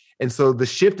 And so the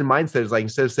shift in mindset is like,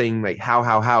 instead of saying like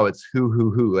how, it's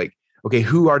who, like, okay,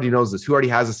 who already knows this? Who already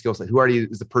has a skill set? Who already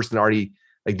is the person already,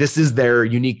 like, this is their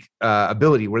unique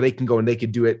ability where they can go and they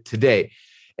could do it today.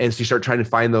 And so you start trying to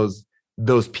find those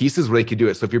those pieces where they could do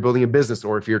it. So if you're building a business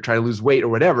or if you're trying to lose weight or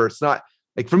whatever, it's not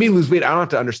like for me, lose weight, I don't have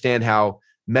to understand how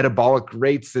metabolic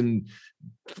rates and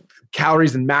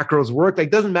calories and macros work.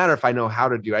 Like, doesn't matter if I know how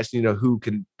to do it. I just need to know who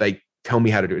can like tell me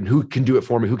how to do it and who can do it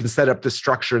for me, who can set up the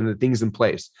structure and the things in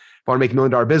place. If I want to make $1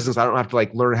 million business, I don't have to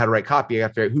like learn how to write copy. I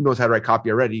have to figure out who knows how to write copy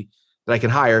already that I can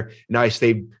hire. And now I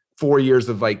save 4 years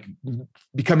of like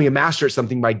becoming a master at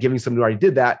something by giving someone who already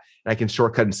did that. And I can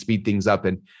shortcut and speed things up.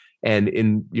 And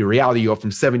in your reality, you go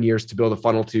from 7 years to build a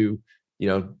funnel to,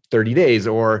 30 days,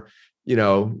 or,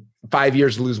 5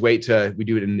 years to lose weight to we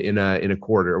do it in a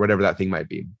quarter, or whatever that thing might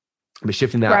be. But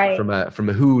shifting that from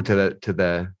a who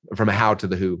from a how to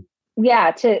the who.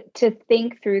 Yeah, to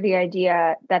think through the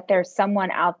idea that there's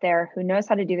someone out there who knows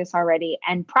how to do this already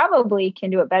and probably can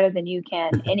do it better than you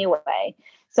can anyway.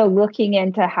 So looking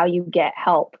into how you get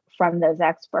help from those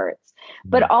experts.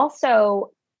 But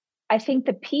also, I think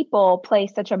the people play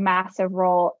such a massive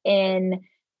role in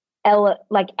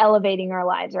elevating our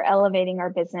lives or elevating our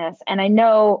business. And I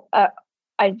know,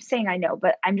 I'm saying I know,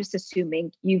 but I'm just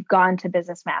assuming you've gone to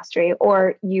Business Mastery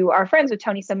or you are friends with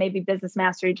Tony. So maybe Business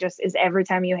Mastery just is every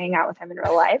time you hang out with him in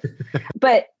real life.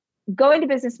 But going to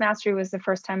Business Mastery was the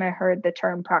first time I heard the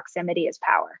term proximity is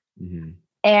power. Mm-hmm.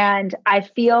 And I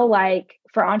feel like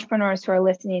for entrepreneurs who are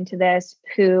listening to this,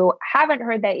 who haven't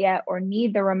heard that yet or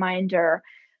need the reminder,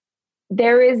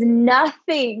 there is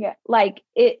nothing like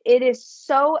it. It is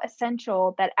so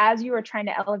essential that as you are trying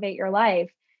to elevate your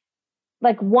life,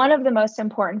 like one of the most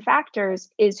important factors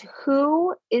is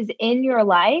who is in your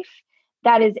life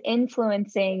that is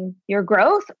influencing your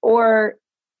growth or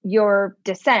your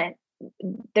descent.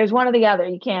 There's one or the other.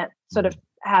 You can't sort of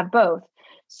have both.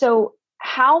 So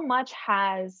how much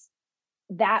has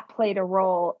that played a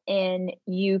role in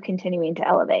you continuing to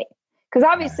elevate? Because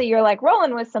obviously you're like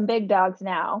rolling with some big dogs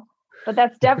now, but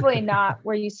that's definitely not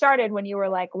where you started when you were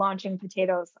like launching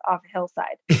potatoes off a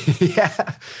hillside.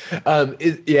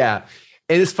 Yeah.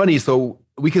 And it's funny. So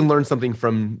we can learn something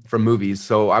from movies.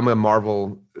 So I'm a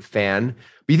Marvel fan,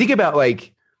 but you think about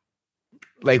like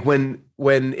when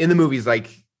in the movies, like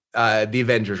the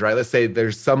Avengers, right? Let's say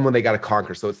there's someone they got to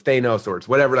conquer. So it's Thanos or it's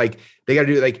whatever, like they got to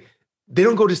do like, they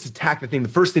don't go just attack the thing. The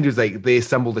first thing to do is like they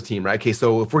assemble the team, right? Okay,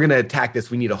 so if we're gonna attack this,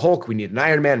 we need a Hulk, we need an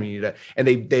Iron Man, and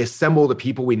they assemble the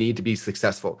people we need to be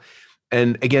successful.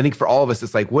 And again, I think for all of us,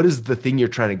 it's like, what is the thing you're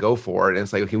trying to go for? And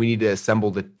it's like, okay, we need to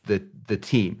assemble the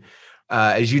team.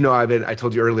 As you know, I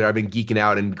told you earlier, I've been geeking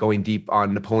out and going deep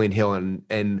on Napoleon Hill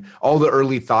and all the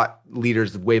early thought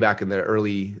leaders way back in the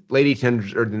late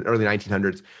 1800s or early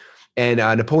 1900s. And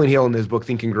Napoleon Hill in his book,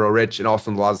 Think and Grow Rich, and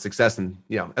also in the Laws of Success. And,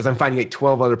 as I'm finding like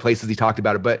 12 other places he talked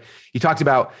about it, but he talked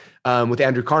about with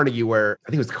Andrew Carnegie, where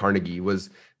I think it was Carnegie was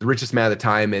the richest man at the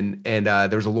time. And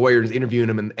there was a lawyer interviewing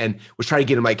him and was trying to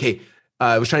get him like, hey,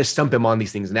 was trying to stump him on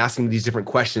these things and asking these different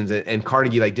questions. And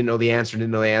Carnegie like didn't know the answer.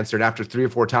 And after 3 or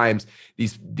 4 times,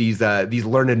 these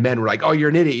learned men were like, oh, you're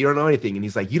an idiot. You don't know anything. And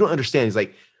he's like, you don't understand. He's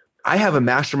like, I have a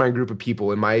mastermind group of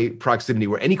people in my proximity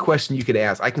where any question you could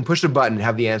ask, I can push a button and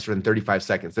have the answer in 35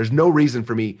 seconds. There's no reason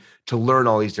for me to learn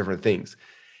all these different things.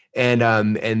 And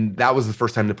that was the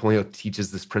first time Napoleon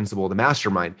teaches this principle of the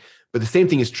mastermind. But the same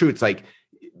thing is true. It's like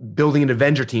building an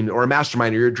Avenger team or a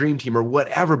mastermind or your dream team or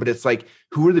whatever. But it's like,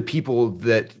 who are the people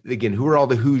that, again, who are all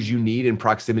the who's you need in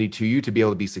proximity to you to be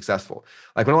able to be successful?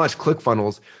 Like when I launched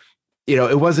ClickFunnels,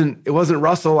 it wasn't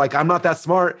Russell. Like, I'm not that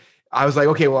smart. I was like,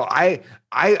 okay, well,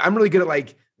 I'm really good at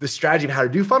like the strategy of how to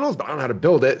do funnels, but I don't know how to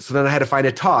build it. So then I had to find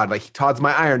a Todd. Like Todd's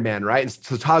my Iron Man, right? And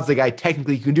so Todd's the guy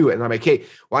technically who can do it. And I'm like, okay,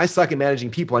 well, I suck at managing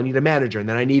people. I need a manager, and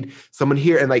then I need someone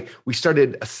here. And like we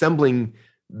started assembling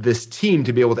this team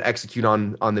to be able to execute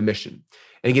on the mission.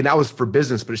 And again, that was for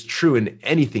business, but it's true in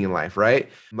anything in life, right?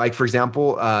 Like, for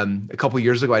example, a couple of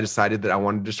years ago, I decided that I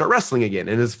wanted to start wrestling again.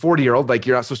 And as a 40-year-old, like,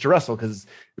 you're not supposed to wrestle because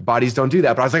your bodies don't do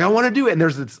that. But I was like, I want to do it. And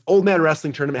there's this old man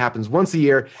wrestling tournament happens once a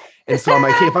year. And so I'm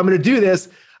like, hey, if I'm going to do this,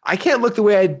 I can't look the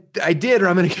way I did or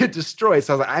I'm going to get destroyed.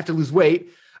 So I was like, I have to lose weight.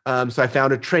 So I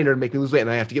found a trainer to make me lose weight, and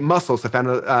I have to get muscle. So I found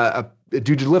a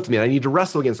dude to lift me, and I need to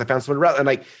wrestle again. So I found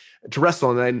someone to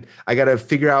wrestle. And then I got to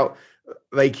figure out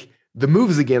like the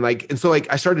moves again. And so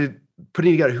I started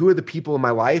putting together who are the people in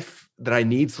my life that I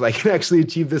need so I can actually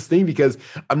achieve this thing, because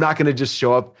I'm not going to just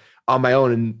show up on my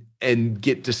own and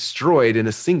get destroyed in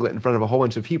a singlet in front of a whole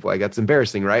bunch of people. Like, that's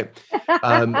embarrassing, right?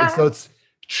 And so it's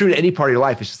true to any part of your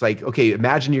life. It's just like, okay,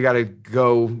 imagine you got to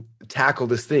go tackle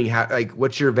this thing.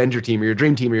 What's your Avenger team or your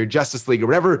dream team or your Justice League or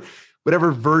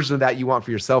whatever version of that you want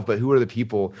for yourself, but who are the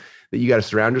people that you got to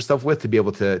surround yourself with to be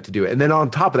able to do it? And then on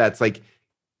top of that, it's like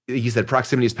you said,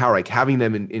 proximity is power, like having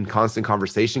them in constant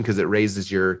conversation, because it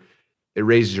raises your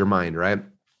mind, right?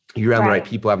 you're around the right Right.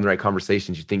 people, having the right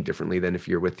conversations, you think differently than if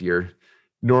you're with your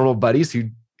normal buddies who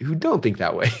don't think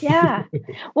that way. Yeah.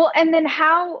 Well, and then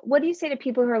what do you say to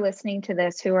people who are listening to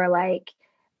this who are like,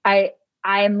 I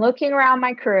I am looking around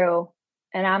my crew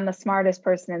and I'm the smartest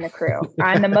person in the crew.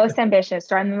 I'm the most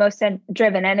ambitious or I'm the most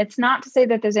driven. And it's not to say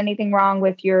that there's anything wrong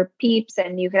with your peeps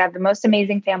and you could have the most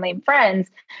amazing family and friends,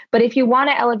 but if you want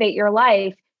to elevate your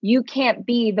life, you can't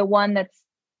be the one that's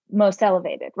most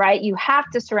elevated, right? You have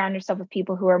to surround yourself with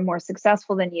people who are more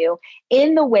successful than you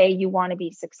in the way you want to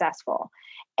be successful.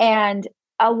 And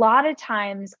a lot of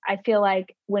times I feel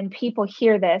like when people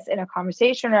hear this in a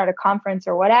conversation or at a conference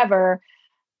or whatever,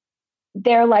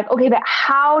 they're like, okay, but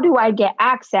how do I get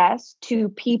access to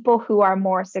people who are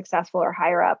more successful or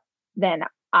higher up than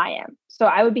I am? So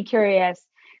I would be curious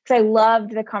because I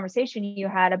loved the conversation you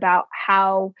had about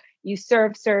how you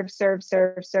serve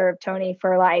Tony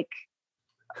for like,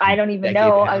 I don't even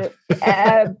know,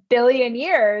 a billion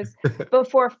years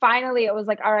before finally it was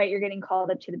like, all right, you're getting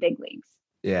called up to the big leagues.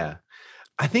 Yeah.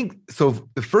 I think so.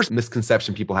 The first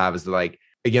misconception people have is like,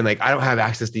 again, like I don't have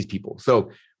access to these people. So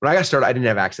when I got started, I didn't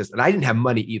have access and I didn't have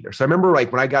money either. So I remember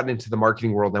like when I got into the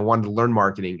marketing world and I wanted to learn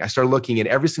marketing, I started looking and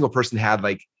every single person had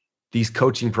like these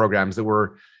coaching programs that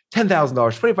were $10,000,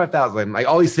 $25,000, like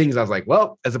all these things. I was like,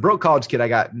 well, as a broke college kid, I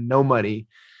got no money,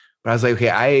 but I was like, okay,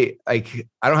 I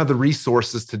don't have the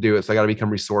resources to do it. So I got to become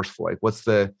resourceful.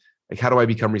 How do I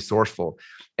become resourceful?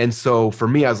 And so for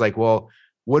me, I was like, well,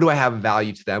 what do I have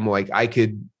value to them? Like I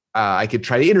could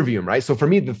try to interview them, right? So for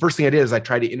me, the first thing I did is I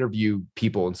tried to interview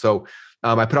people. And so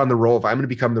I put on the role of I'm going to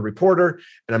become the reporter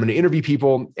and I'm going to interview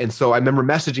people. And so I remember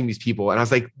messaging these people and I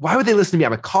was like, why would they listen to me?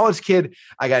 I'm a college kid.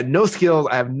 I got no skills.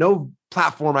 I have no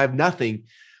platform. I have nothing.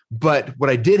 But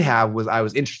what I did have was I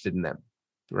was interested in them,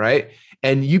 right?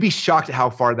 And you'd be shocked at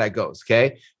how far that goes,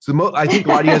 okay? So I think a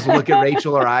lot of you guys will look at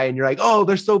Rachel or I and you're like, oh,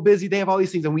 they're so busy. They have all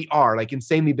these things. And we are like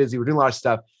insanely busy. We're doing a lot of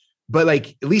stuff. But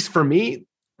like, at least for me,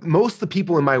 most of the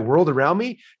people in my world around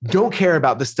me don't care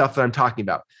about the stuff that I'm talking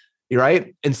about.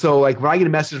 Right. And so like when I get a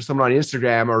message from someone on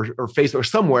Instagram or Facebook or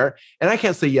somewhere, and I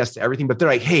can't say yes to everything, but they're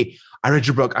like, hey, I read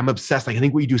your book. I'm obsessed. Like, I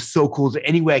think what you do is so cool. Is there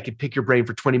any way I could pick your brain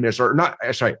for 20 minutes or not?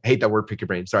 Sorry. I hate that word, pick your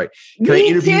brain. Sorry. Can Me I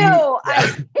interview too. you?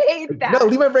 I hate that. No,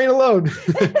 leave my brain alone.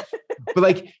 But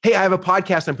like, hey, I have a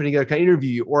podcast I'm putting together. Can I interview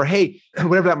you? Or hey,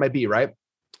 whatever that might be. Right.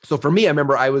 So for me, I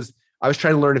remember I was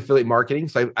trying to learn affiliate marketing.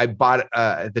 So I bought,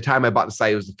 at the time I bought the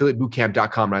site, it was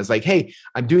affiliatebootcamp.com. And I was like, hey,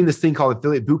 I'm doing this thing called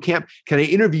Affiliate Bootcamp. Can I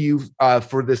interview you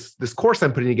for this course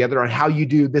I'm putting together on how you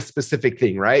do this specific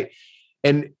thing, right?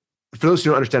 And for those who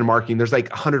don't understand marketing, there's like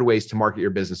 100 ways to market your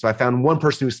business. So I found one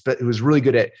person who was really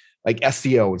good at like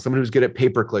SEO and someone who was good at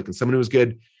pay-per-click and someone who was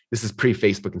good, this is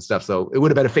pre-Facebook and stuff. So it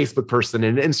would have been a Facebook person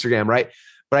and an Instagram, right?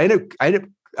 But I ended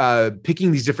up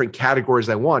picking these different categories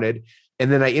I wanted. And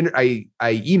then I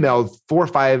emailed 4 or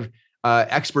 5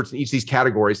 experts in each of these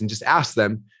categories and just asked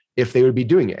them if they would be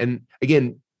doing it. And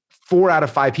again, 4 out of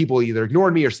 5 people either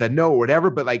ignored me or said no or whatever.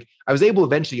 But like I was able to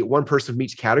eventually get one person from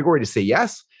each category to say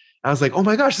yes. I was like, oh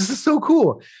my gosh, this is so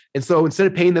cool. And so instead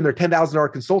of paying them their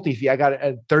 $10,000 consulting fee, I got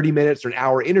a 30 minutes or an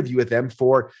hour interview with them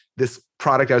for this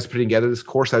product I was putting together, this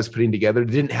course I was putting together.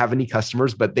 They didn't have any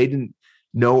customers, but they didn't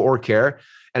know or care.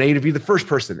 And I interviewed the first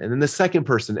person and then the second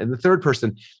person and the third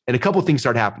person. And a couple of things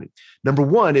started happening. Number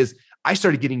one is I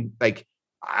started getting like,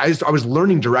 I was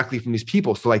learning directly from these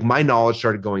people. So like my knowledge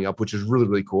started going up, which is really,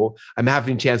 really cool. I'm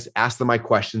having a chance to ask them my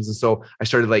questions. And so I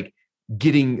started like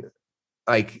getting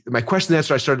like my question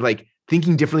answer. I started like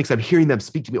thinking differently because I'm hearing them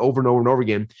speak to me over and over and over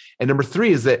again. And number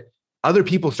 3 is that other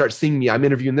people start seeing me. I'm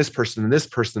interviewing this person and this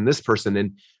person and this person.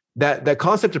 And that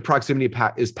concept of proximity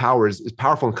is power is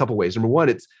powerful in a couple of ways. Number one,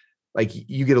 it's like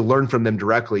you get to learn from them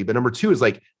directly. But number 2 is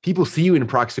like people see you in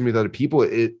proximity with other people.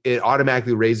 It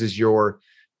automatically raises your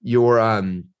I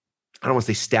don't want to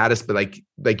say status, but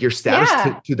like your status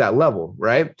to that level.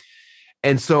 Right.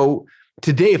 And so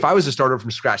today, if I was to start over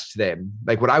from scratch today,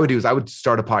 like what I would do is I would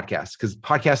start a podcast because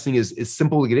podcasting is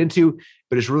simple to get into,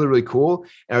 but it's really, really cool.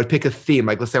 And I would pick a theme.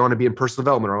 Like, let's say I want to be in personal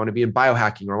development or I want to be in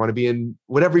biohacking or I want to be in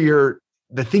whatever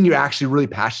the thing you're actually really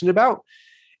passionate about.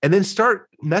 And then start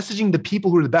messaging the people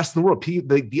who are the best in the world,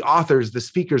 the authors, the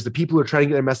speakers, the people who are trying to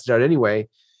get their message out anyway.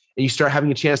 And you start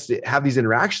having a chance to have these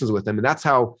interactions with them. And that's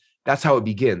how it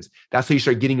begins. That's how you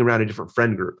start getting around a different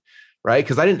friend group, right?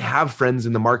 Because I didn't have friends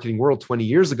in the marketing world 20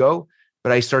 years ago,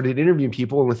 but I started interviewing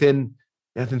people. And within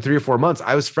 3 or 4 months,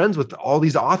 I was friends with all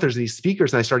these authors and these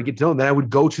speakers. And I started getting to know them. Then I would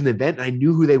go to an event and I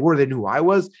knew who they were. They knew who I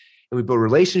was. And we built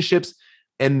relationships.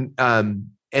 And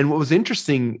what was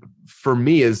interesting for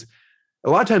me is, a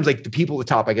lot of times, like the people at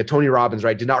the top, like a Tony Robbins,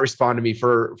 right, did not respond to me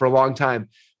for a long time.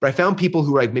 But I found people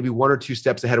who were like maybe one or two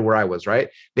steps ahead of where I was, right?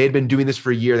 They had been doing this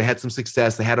for a year. They had some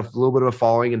success. They had a little bit of a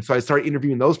following. And so I started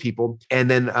interviewing those people. And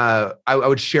then I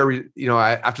would share,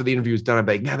 after the interview was done, I'd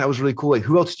be like, man, that was really cool. Like,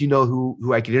 who else do you know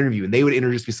who I could interview? And they would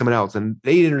introduce me to someone else. And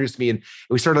they introduced me. And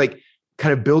we started like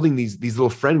kind of building these little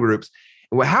friend groups.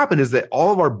 And what happened is that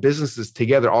all of our businesses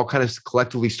together all kind of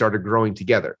collectively started growing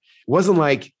together. It wasn't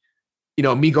like,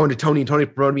 me going to Tony and Tony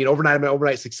promoted me and overnight, I'm an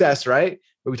overnight success, right?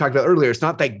 What we talked about earlier. It's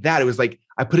not like that. It was like,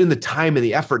 I put in the time and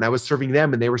the effort and I was serving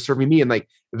them and they were serving me. And like,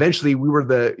 eventually we were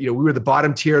the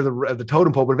bottom tier of the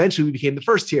totem pole, but eventually we became the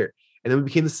first tier and then we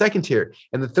became the second tier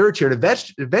and the third tier. And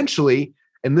eventually,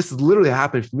 and this is literally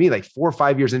happened for me, like 4 or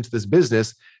 5 years into this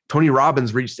business, Tony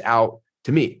Robbins reached out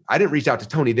to me. I didn't reach out to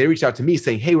Tony. They reached out to me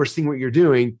saying, hey, we're seeing what you're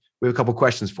doing. We have a couple of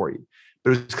questions for you.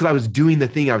 But it was because I was doing the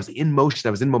thing. I was in motion.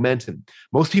 I was in momentum.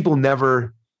 Most people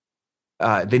never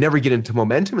get into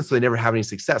momentum. And so they never have any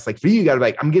success. Like for you, you got to be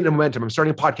like, I'm getting a momentum. I'm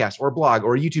starting a podcast or a blog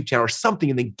or a YouTube channel or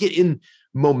something, and then get in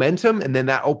momentum. And then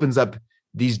that opens up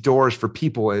these doors for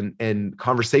people and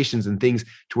conversations and things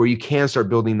to where you can start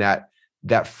building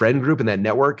that friend group and that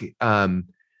network.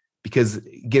 Because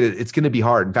it's going to be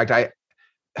hard. In fact,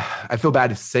 I feel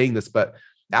bad saying this, but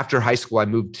after high school, I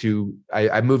moved to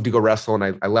go wrestle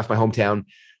and I left my hometown.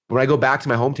 But when I go back to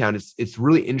my hometown, it's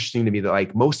really interesting to me that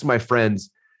like most of my friends,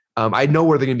 I know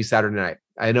where they're going to be Saturday night.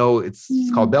 I know it's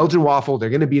called Belgian Waffle. They're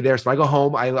going to be there. So I go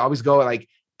home. I always go at like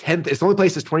 10. It's the only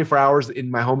place that's 24 hours in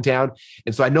my hometown.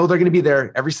 And so I know they're going to be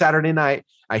there every Saturday night.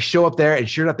 I show up there and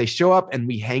sure enough, they show up and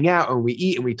we hang out and we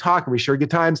eat and we talk and we share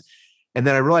good times. And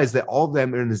then I realized that all of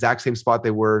them are in the exact same spot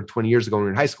they were 20 years ago when we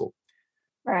were in high school.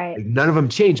 Right. Like none of them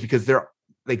changed because they're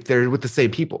with the same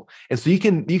people. And so you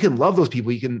can love those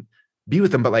people. You can be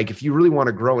with them. But like, if you really want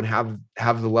to grow and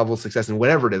have the level of success in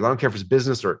whatever it is, I don't care if it's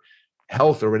business or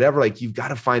health or whatever, like you've got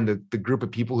to find the group of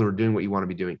people who are doing what you want to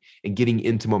be doing and getting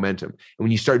into momentum. And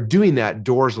when you start doing that,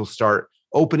 doors will start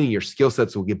opening, your skill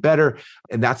sets will get better.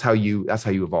 And that's how you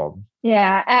evolve.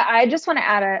 Yeah. I just want to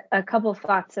add a couple of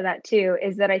thoughts to that too,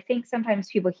 is that I think sometimes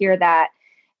people hear that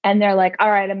and they're like,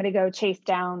 all right, I'm going to go chase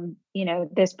down,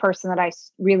 this person that I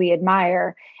really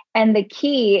admire. And the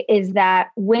key is that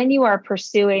when you are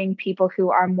pursuing people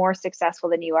who are more successful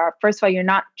than you are, first of all, you're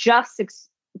not just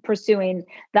pursuing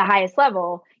the highest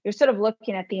level, you're sort of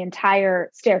looking at the entire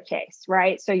staircase,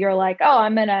 right? So you're like, oh,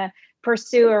 I'm going to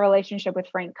pursue a relationship with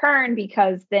Frank Kern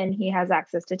because then he has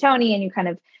access to Tony, and you kind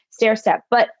of stair step.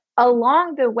 But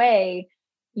along the way,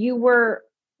 you were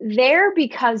there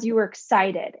because you were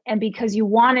excited and because you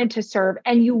wanted to serve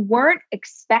and you weren't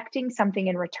expecting something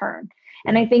in return.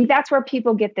 And I think that's where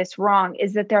people get this wrong,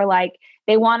 is that they're like,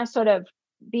 they want to sort of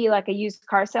be like a used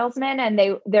car salesman and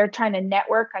they're trying to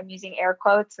network. I'm using air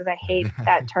quotes because I hate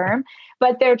that term,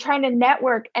 but they're trying to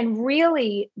network, and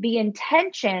really the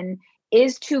intention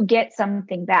is to get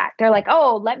something back. They're like,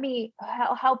 oh, let me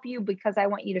help you because I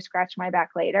want you to scratch my back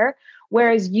later.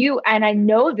 Whereas you, and I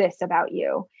know this about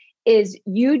you, is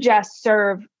you just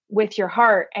serve with your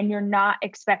heart and you're not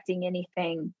expecting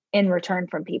anything in return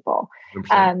from people.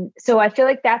 So I feel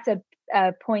like that's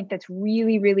a point that's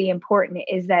really, really important,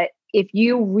 is that if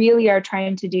you really are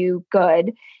trying to do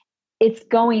good, it's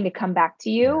going to come back to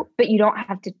you, but you don't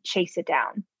have to chase it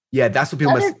down. Yeah, that's what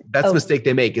people that's the mistake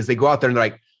they make, is they go out there and they're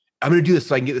like, I'm going to do this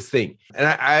so I can get this thing. And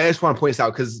I just want to point this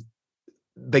out because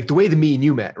like the way that me and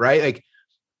you met, right? Like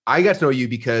I got to know you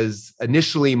because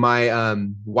initially my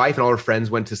wife and all her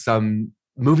friends went to some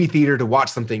movie theater to watch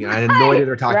something and I had no idea what they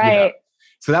were talking about.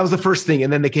 So that was the first thing.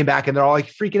 And then they came back and they're all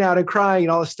like freaking out and crying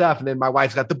and all this stuff. And then my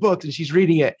wife's got the book and she's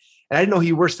reading it. And I didn't know who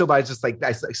you were still, but I just like, I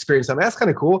experienced something. That's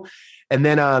kind of cool. And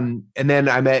then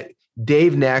I met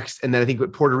Dave next. And then I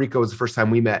think Puerto Rico was the first time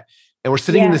we met. And we're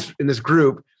sitting in this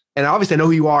group. And obviously I know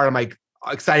who you are. I'm like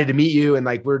excited to meet you. And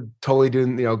like, we're totally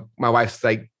doing, my wife's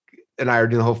like, and I are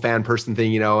doing the whole fan person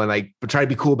thing, and like, we're trying to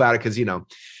be cool about it. Cause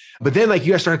but then like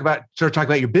you guys start talking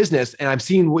about your business and I'm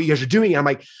seeing what you guys are doing. And I'm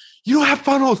like, you don't have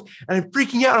funnels. And I'm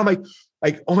freaking out. I'm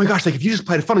like, oh my gosh, like if you just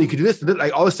applied a funnel, you could do this,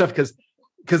 like all this stuff. Cause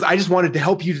I just wanted to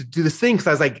help you to do this thing. Cause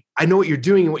I was like, I know what you're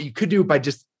doing and what you could do by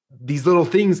just these little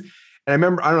things. And I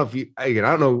remember, I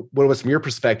don't know what it was from your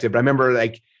perspective, but I remember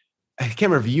like, I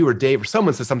can't remember if you or Dave or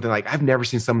someone said something like, I've never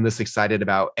seen someone this excited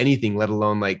about anything, let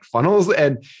alone like funnels.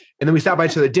 And then we sat by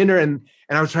each other at dinner and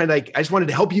I was trying to like, I just wanted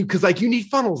to help you. Cause like you need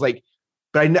funnels. Like,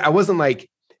 but I wasn't like,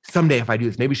 someday if I do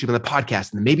this, maybe she'll be on the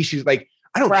podcast. And then maybe she's like,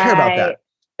 I don't care about that.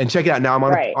 And check it out. Now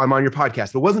I'm on your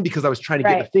podcast. But it wasn't because I was trying to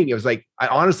get the thing. It was like, I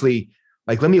honestly,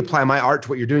 like, let me apply my art to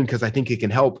what you're doing because I think it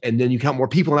can help. And then you can help more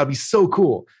people and that'd be so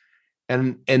cool.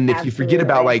 And if you forget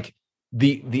about like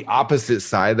the opposite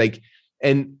side, like,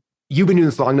 and you've been doing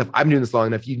this long enough. I've been doing this long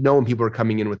enough. You know when people are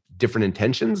coming in with different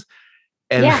intentions,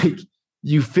 and like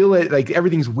you feel it, like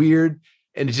everything's weird,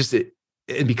 and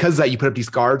and because of that, you put up these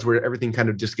guards where everything kind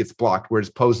of just gets blocked. Where it's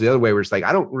opposed to the other way, where it's like,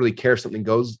 I don't really care if something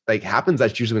happens.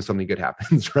 That's usually when something good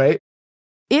happens, right?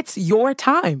 It's your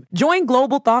time. Join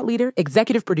global thought leader,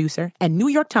 executive producer, and New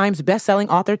York Times bestselling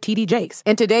author TD Jakes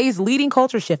and today's leading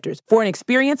culture shifters for an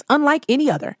experience unlike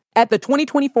any other. At the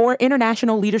 2024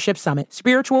 International Leadership Summit,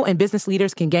 spiritual and business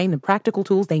leaders can gain the practical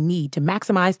tools they need to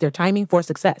maximize their timing for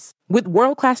success. With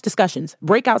world-class discussions,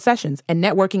 breakout sessions, and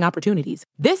networking opportunities,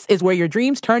 this is where your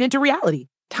dreams turn into reality.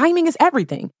 Timing is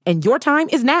everything, and your time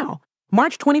is now.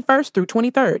 March 21st through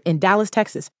 23rd in Dallas,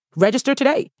 Texas. Register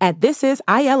today at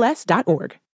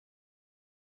thisisils.org.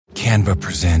 Canva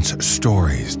presents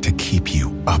stories to keep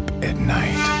you up at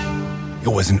night. It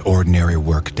was an ordinary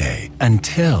workday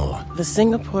until the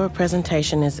Singapore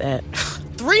presentation is at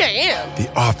 3 a.m. The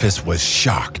office was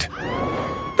shocked.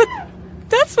 But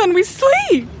that's when we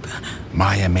sleep.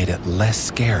 Maya made it less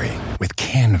scary with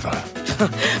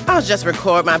Canva. I'll just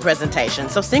record my presentation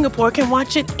so Singapore can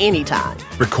watch it anytime.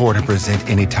 Record and present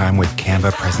anytime with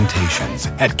Canva presentations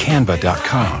at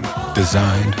canva.com.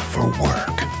 Designed for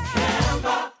work.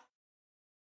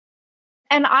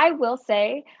 And I will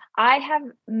say, I have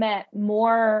met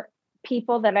more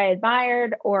people that I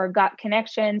admired or got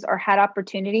connections or had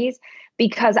opportunities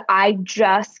because I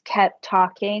just kept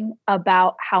talking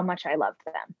about how much I loved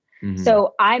them. Mm-hmm.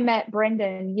 So I met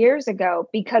Brendan years ago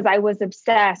because I was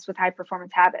obsessed with high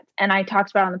performance habits. And I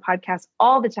talked about it on the podcast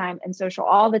all the time and social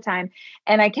all the time.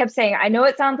 And I kept saying, I know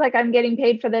it sounds like I'm getting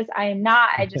paid for this. I am not.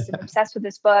 I just am obsessed with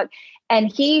this book.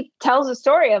 And he tells a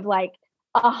story of like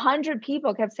 100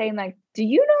 people kept saying like, do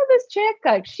you know this chick?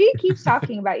 Like she keeps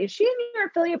talking about you. Is she in your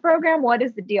affiliate program? What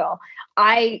is the deal?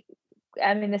 I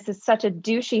mean, this is such a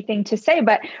douchey thing to say,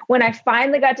 but when I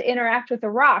finally got to interact with The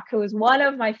Rock, who was one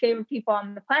of my favorite people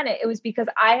on the planet, it was because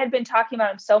I had been talking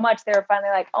about him so much. They were finally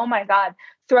like, oh my God,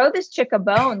 throw this chick a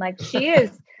bone. Like she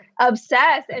is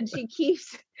obsessed and she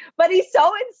keeps, but he's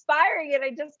so inspiring. And I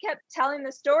just kept telling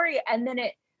the story. And then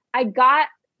I got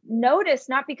noticed,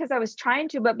 not because I was trying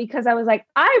to, but because I was like,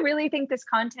 I really think this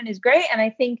content is great. And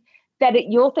I think that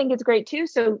you'll think it's great too.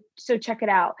 So check it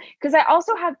out. Because I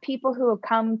also have people who have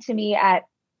come to me at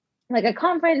like a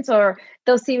conference or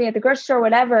they'll see me at the grocery store,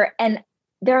 whatever. And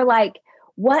they're like,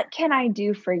 what can I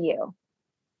do for you?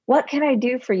 What can I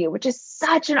do for you? Which is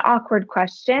such an awkward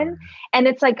question. And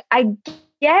it's like, I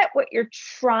get what you're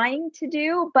trying to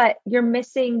do, but you're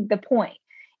missing the point.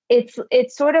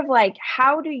 It's sort of like,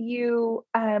 how do you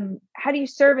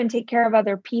serve and take care of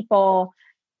other people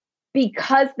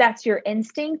because that's your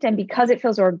instinct and because it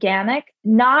feels organic,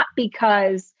 not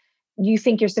because you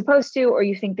think you're supposed to, or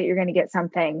you think that you're going to get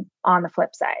something on the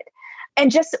flip side.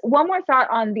 And just one more thought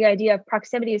on the idea of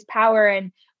proximity is power.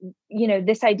 And, you know,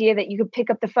 this idea that you could pick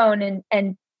up the phone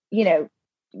and, you know,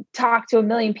 talk to 1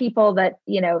 million people that,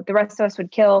 you know, the rest of us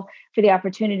would kill for the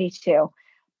opportunity to.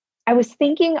 I was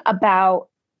thinking about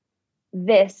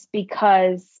this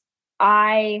because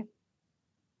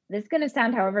this is going to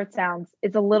sound however it sounds.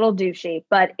 It's a little douchey,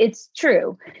 but it's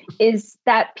true, is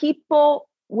that people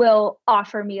will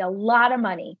offer me a lot of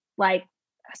money, like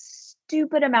a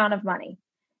stupid amount of money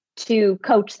to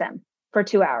coach them for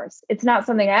 2 hours. It's not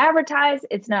something I advertise.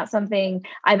 It's not something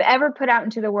I've ever put out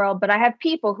into the world, but I have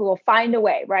people who will find a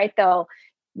way, right? They'll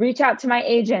reach out to my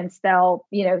agents. They'll,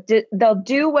 you know, they'll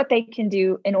do what they can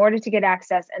do in order to get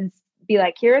access and be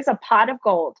like, here's a pot of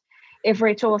gold if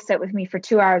Rachel will sit with me for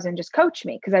 2 hours and just coach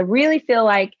me, because I really feel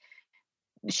like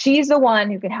she's the one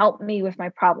who can help me with my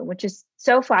problem, which is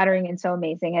so flattering and so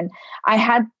amazing. And I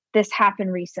had this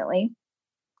happen recently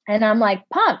and I'm like,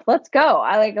 pumped, let's go.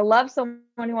 I love someone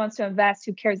who wants to invest,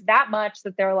 who cares that much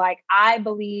that they're like, I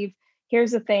believe,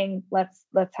 here's the thing, let's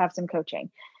have some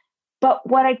coaching. But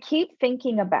what I keep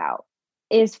thinking about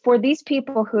is for these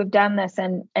people who have done this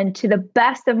and to the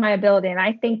best of my ability, and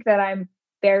I think that I'm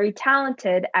very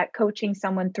talented at coaching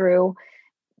someone through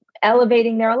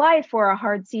elevating their life for a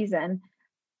hard season.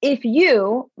 If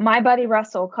you, my buddy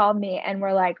Russell, called me and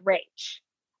were like, Rach,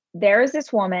 there is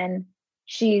this woman,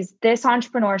 she's this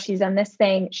entrepreneur, she's done this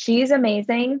thing, she's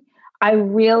amazing. I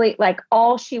really like,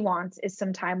 all she wants is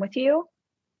some time with you.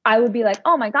 I would be like,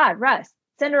 oh my God, Russ,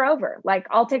 send her over. Like,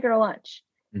 I'll take her to lunch.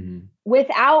 Mm-hmm.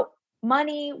 Without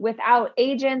money, without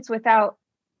agents,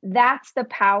 that's the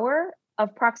power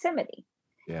of proximity.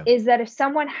 Yeah. Is that if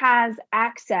someone has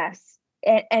access,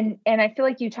 and I feel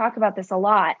like you talk about this a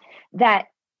lot, that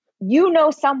you know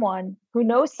someone who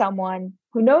knows someone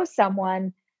who knows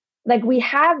someone, like we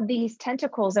have these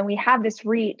tentacles and we have this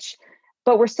reach,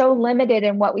 but we're so limited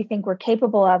in what we think we're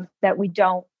capable of that we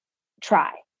don't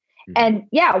try. And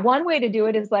yeah, one way to do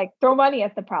it is like throw money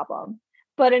at the problem.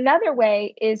 But another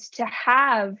way is to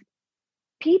have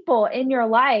people in your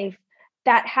life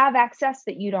that have access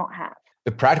that you don't have.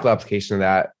 The practical application of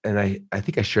that, and I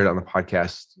think I shared it on the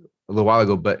podcast a little while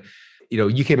ago, but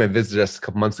you came and visited us a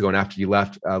couple months ago, and after you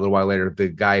left, a little while later, the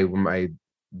guy, one of my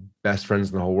best friends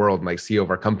in the whole world, like CEO of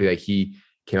our company, like he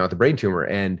came out with a brain tumor,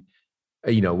 and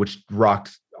which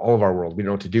rocked all of our world. We didn't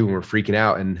know what to do, and we're freaking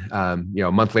out. And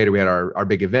a month later, we had our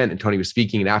big event, and Tony was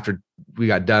speaking. And after we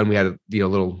got done, we had a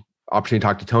little opportunity to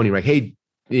talk to Tony. We're like, hey,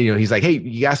 he's like, hey,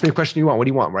 you ask me a question you want. What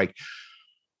do you want? We're like,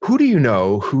 who do you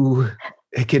know who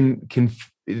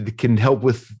can help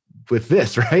with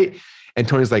this, right? And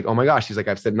Tony's like, oh my gosh. He's like,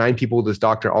 I've sent 9 people to this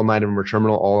doctor. All 9 of them are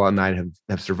terminal. All 9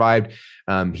 have survived.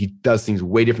 He does things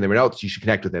way different than anyone else. You should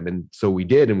connect with him. And so we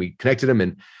did, and we connected him.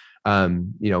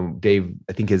 And Dave,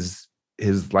 I think his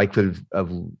likelihood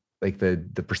of like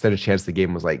the percentage chance they gave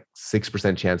him was like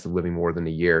 6% chance of living more than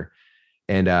a year.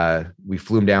 And we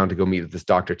flew him down to go meet with this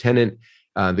Dr. Tennant.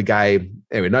 The guy,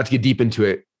 anyway, not to get deep into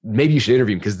it, maybe you should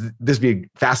interview him because this would be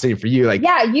fascinating for you. Like,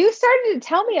 yeah, you started to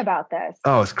tell me about this.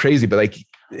 Oh, it's crazy. But like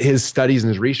his studies and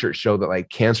his research show that like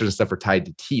cancers and stuff are tied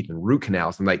to teeth and root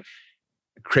canals, and like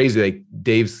crazy. Like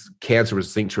Dave's cancer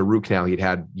was linked to a root canal he'd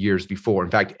had years before.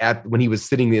 In fact, when he was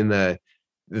sitting in the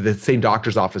same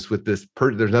doctor's office with there's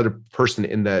another person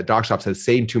in the doctor's office, has the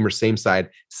same tumor, same side,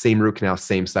 same root canal,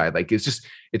 same side. Like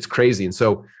it's crazy. And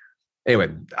so anyway,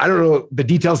 I don't know the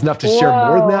details enough to share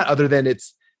more than that, other than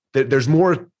there's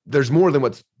more than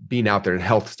what's being out there in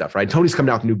health stuff, right? Tony's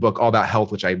coming out with a new book all about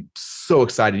health, which I'm so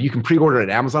excited. You can pre-order it at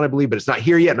Amazon, I believe, but it's not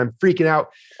here yet. And I'm freaking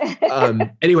out.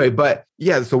 Anyway, but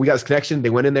yeah, so we got this connection. They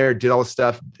went in there, did all this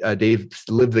stuff. Dave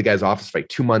lived in the guy's office for like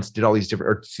 2 months, did all these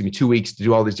 2 weeks to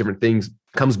do all these different things,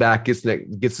 comes back, gets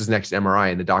his next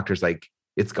MRI. And the doctor's like,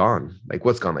 it's gone. Like,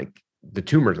 what's gone? Like the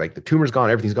tumor's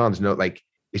gone. Everything's gone. There's no, like,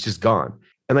 it's just gone.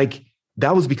 And like,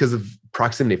 that was because of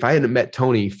proximity. If I hadn't met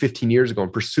Tony 15 years ago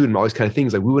and pursued him, all these kind of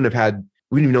things, like we wouldn't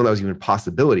even know that was even a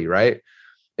possibility. Right.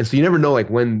 And so you never know like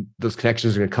when those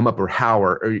connections are going to come up or how,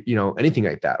 or anything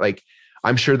like that. Like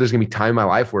I'm sure there's gonna be time in my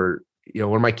life where,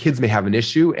 when my kids may have an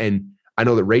issue and I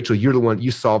know that Rachel, you're the one,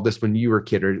 you solved this when you were a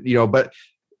kid or, but,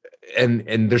 and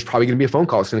there's probably going to be a phone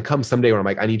call. It's going to come someday where I'm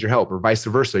like, I need your help, or vice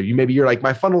versa. You're like,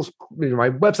 my funnel's, my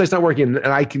website's not working and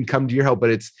I can come to your help, but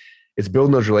it's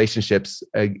building those relationships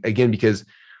again, because,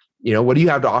 what do you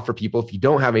have to offer people? If you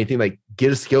don't have anything, like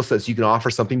get a skill set so you can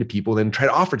offer something to people, then try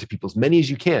to offer to people as many as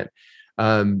you can.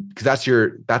 Because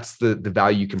that's the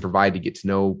value you can provide to get to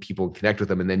know people and connect with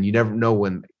them. And then you never know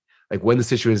when the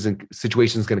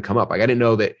situation is going to come up. Like I didn't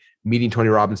know that meeting Tony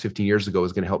Robbins 15 years ago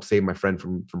was going to help save my friend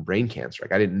from brain cancer.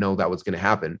 Like I didn't know that was going to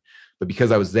happen, but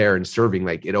because I was there and serving,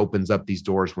 like it opens up these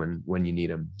doors when you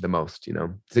need them the most.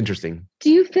 It's interesting.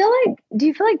 Do you feel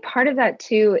like part of that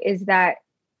too is that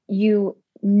you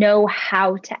know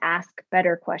how to ask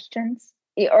better questions,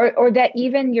 or that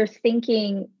even you're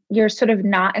thinking you're sort of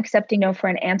not accepting no for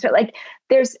an answer? Like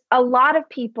there's a lot of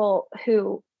people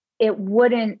who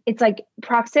it's like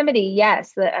proximity.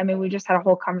 Yes. We just had a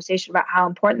whole conversation about how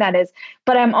important that is,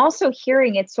 but I'm also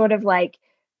hearing it's sort of like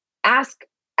ask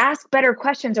better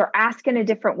questions, or ask in a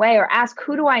different way, or ask,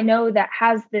 who do I know that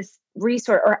has this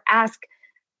resource, or ask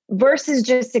versus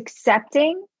just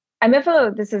accepting. I feel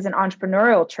like this is an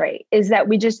entrepreneurial trait, is that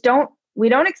we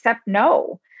don't accept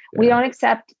no. Yeah. We don't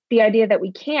accept the idea that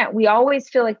we can't. We always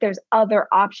feel like there's other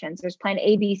options. There's plan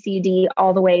A, B, C, D,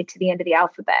 all the way to the end of the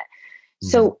alphabet. Mm-hmm.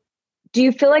 So do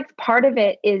you feel like part of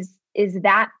it is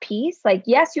that piece? Like,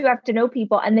 yes, you have to know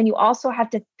people, and then you also have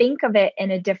to think of it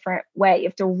in a different way. You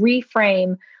have to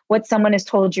reframe what someone has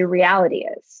told you reality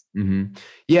is. Mm-hmm.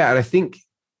 Yeah. And I think,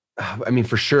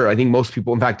 for sure, I think most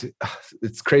people, in fact,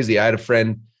 it's crazy. I had a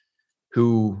friend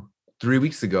who 3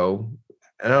 weeks ago,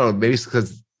 I don't know, maybe it's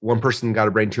because one person got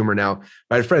a brain tumor now, but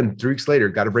I had a friend 3 weeks later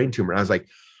got a brain tumor. And I was like,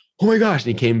 oh my gosh. And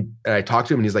he came and I talked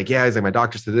to him and he's like, my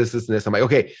doctor said this, and this. I'm like,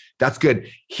 okay, that's good.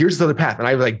 Here's this other path. And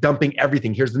I was like dumping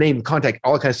everything. Here's the name, the contact,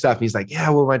 all that kind of stuff. And he's like, yeah,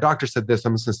 well, my doctor said this.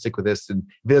 I'm just going to stick with this. And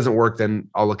if it doesn't work, then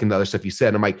I'll look into the other stuff you said.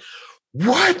 And I'm like,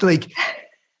 what? Like,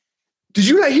 did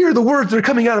you not hear the words that are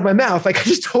coming out of my mouth? Like I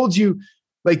just told you,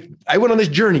 like I went on this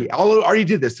journey. I already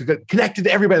did this. So got connected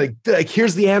to everybody. Like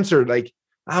here's the answer. Like,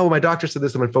 oh, my doctor said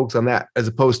this. I'm going to focus on that, as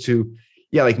opposed to,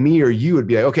 like me or you would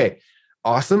be like, okay,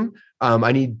 awesome.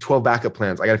 I need 12 backup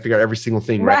plans. I got to figure out every single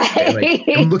thing. Right. Like,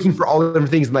 I'm looking for all the different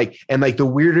things. And the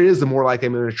weirder it is, the more likely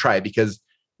I'm going to try it, because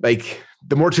like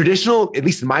the more traditional, at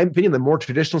least in my opinion, the more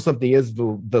traditional something is,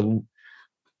 the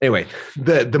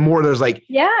more there's like,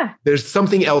 there's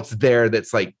something else there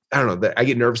that's like, I don't know, that I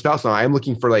get nervous about. So I'm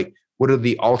looking for like, what are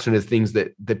the alternate things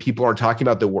that people are talking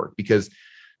about that work? Because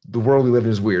the world we live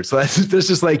in is weird. So there's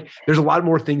just like, there's a lot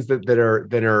more things than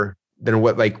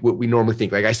what we normally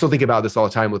think. Like I still think about this all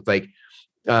the time with like,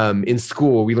 in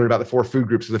school, we learned about the 4 food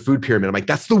groups of the food pyramid. I'm like,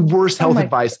 that's the worst health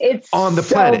advice on the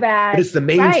planet. Bad. But it's the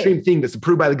mainstream thing that's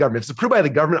approved by the government. If it's approved by the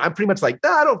government, I'm pretty much like,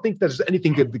 I don't think there's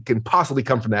anything that can possibly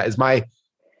come from that, is my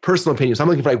personal opinion. So I'm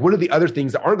looking for like, what are the other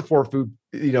things that aren't the 4 food,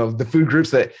 the food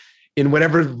groups that in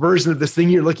whatever version of this thing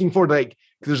you're looking for, like,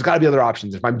 because there's got to be other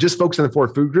options. If I'm just focused on the 4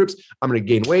 food groups, I'm going to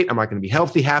gain weight. I'm not going to be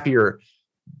healthy, happier,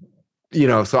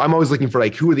 so I'm always looking for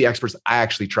like, who are the experts I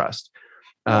actually trust?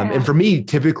 And for me,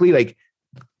 typically, like,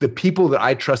 the people that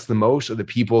I trust the most are the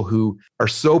people who are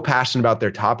so passionate about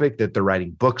their topic that they're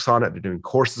writing books on it, they're doing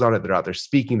courses on it, they're out there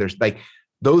speaking. There's like,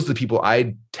 those are the people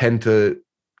I tend to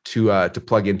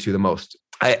plug into the most.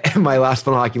 My last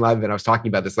Funnel Hacking Live event, I was talking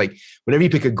about this. Like, whenever you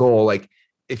pick a goal, like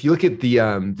if you look at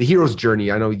the hero's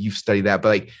journey, I know you've studied that, but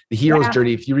like the hero's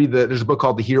journey, if you read there's a book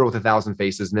called The Hero with 1,000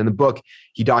 Faces, and in the book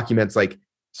he documents like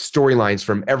storylines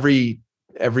from every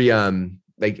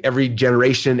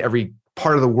generation, every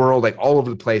part of the world, like all over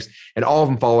the place, and all of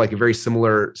them follow like a very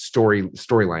similar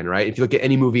storyline, right? If you look at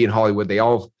any movie in Hollywood, they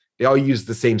all use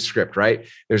the same script, right?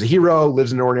 There's a hero,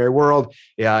 lives in an ordinary world.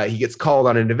 He gets called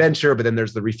on an adventure, but then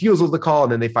there's the refusal of the call,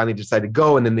 and then they finally decide to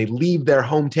go, and then they leave their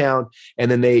hometown, and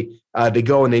then they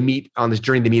go and they meet on this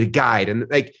journey. They meet a guide, and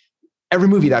like every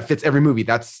movie that fits every movie.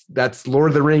 That's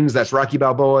Lord of the Rings. That's Rocky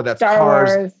Balboa. That's Star Cars.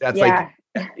 Wars, that's like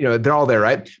they're all there,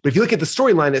 right? But if you look at the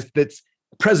storyline that's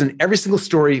present every single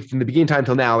story from the beginning time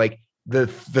till now, like the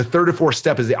third or fourth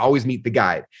step is they always meet the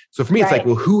guide. So for me, it's like,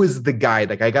 well, who is the guide?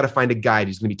 Like, I got to find a guide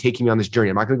who's going to be taking me on this journey.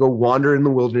 I'm not going to go wander in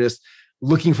the wilderness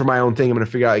looking for my own thing. I'm going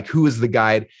to figure out like, who is the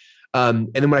guide?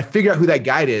 And then when I figure out who that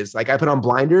guide is, like I put on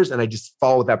blinders and I just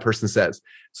follow what that person says.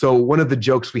 So one of the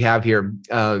jokes we have here,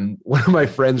 one of my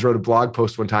friends wrote a blog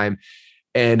post one time,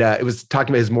 and it was talking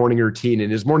about his morning routine,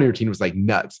 and his morning routine was like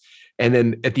nuts. And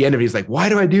then at the end of it, he's like, why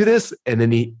do I do this? And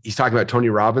then he's talking about Tony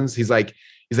Robbins. He's like,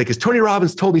 because Tony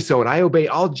Robbins told me so, and I obey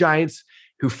all giants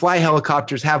who fly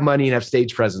helicopters, have money, and have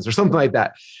stage presence, or something like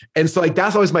that. And so like,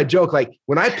 that's always my joke. Like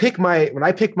when I pick my,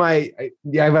 I've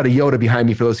got a Yoda behind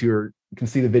me for those who can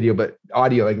see the video, but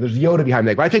audio, like there's Yoda behind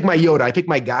me. Like when I pick my Yoda, I pick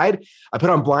my guide, I put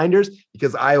on blinders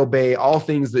because I obey all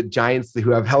things that giants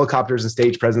who have helicopters and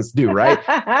stage presence do, right?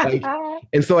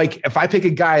 And so like, if I pick a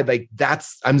guide, like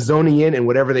I'm zoning in and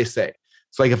whatever they say.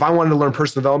 So like, if I wanted to learn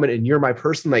personal development and you're my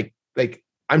person, like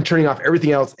I'm turning off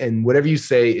everything else, and whatever you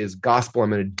say is gospel, I'm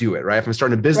going to do it, right? If I'm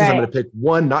starting a business, I'm going to pick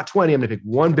one, not 20. I'm going to pick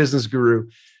one business guru,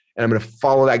 and I'm going to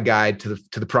follow that guide to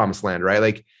the promised land, right?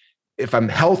 Like if I'm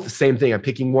health, same thing. I'm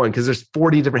picking one because there's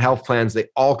 40 different health plans. They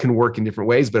all can work in different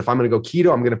ways. But if I'm going to go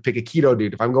keto, I'm going to pick a keto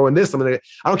dude. If I'm going this, I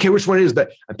don't care which one it is,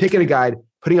 but I'm picking a guide,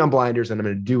 putting on blinders, and I'm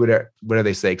going to do whatever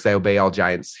they say, because I obey all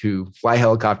giants who fly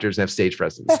helicopters and have stage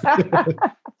presence.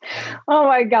 Oh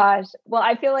my gosh. Well,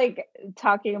 I feel like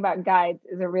talking about guides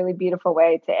is a really beautiful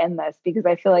way to end this, because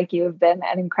I feel like you have been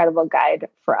an incredible guide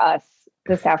for us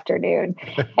this afternoon.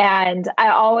 And I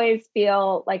always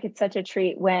feel like it's such a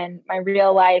treat when my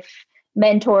real life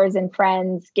mentors and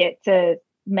friends get to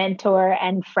mentor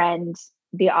and friend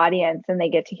the audience, and they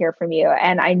get to hear from you.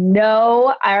 And I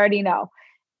already know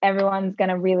everyone's going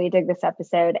to really dig this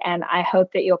episode, and I hope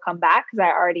that you'll come back, because I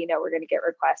already know we're going to get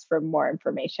requests for more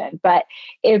information. But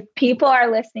if people are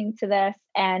listening to this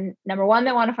and number one,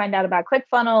 they want to find out about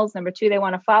ClickFunnels, number two, they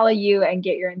want to follow you and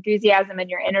get your enthusiasm and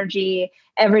your energy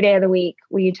every day of the week,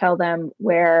 will you tell them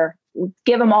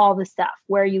give them all the stuff,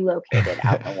 where are you located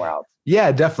out in the world?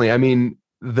 Yeah, definitely. I mean,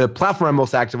 the platform I'm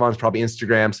most active on is probably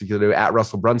Instagram. So you can do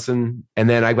 @RussellBrunson. And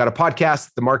then I've got a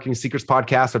podcast, the Marketing Secrets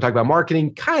Podcast. I talk about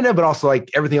marketing kind of, but also like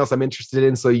everything else I'm interested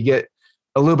in. So you get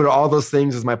a little bit of all those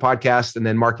things as my podcast. And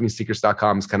then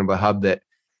marketingsecrets.com is kind of a hub that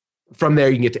from there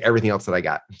you can get to everything else that I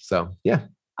got. So yeah.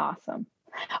 Awesome.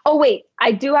 Oh, wait,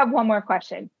 I do have one more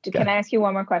question. Can I ask you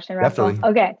one more question, Russell? Definitely.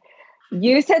 Okay.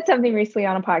 You said something recently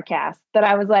on a podcast that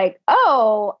I was like,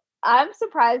 oh, I'm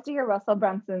surprised to hear Russell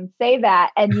Brunson say that.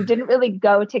 And you didn't really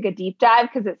go take a deep dive,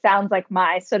 because it sounds like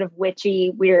my sort of witchy,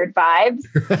 weird vibes.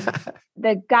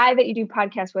 The guy that you do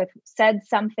podcast with said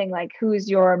something like, who's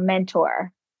your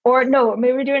mentor? Or no,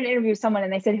 maybe we're doing an interview with someone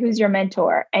and they said, who's your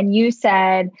mentor? And you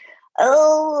said,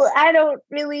 oh, I don't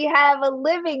really have a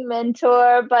living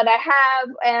mentor, but I have.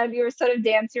 And you were sort of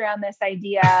dancing around this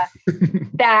idea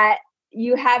that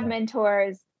you have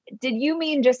mentors. Did you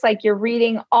mean just like you're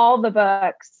reading all the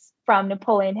books from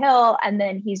Napoleon Hill and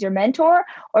then he's your mentor?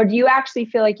 Or do you actually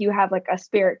feel like you have like a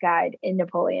spirit guide in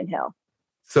Napoleon Hill?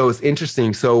 So it's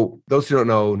interesting. So those who don't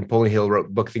know, Napoleon Hill wrote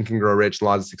the book Think and Grow Rich,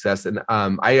 Laws of Success. And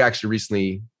I actually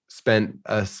recently spent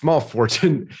a small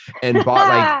fortune and bought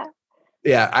like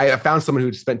Yeah, I found someone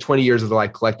who spent 20 years of their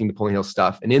life collecting Napoleon Hill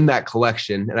stuff. And in that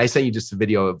collection, and I sent you just a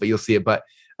video of it, but you'll see it, but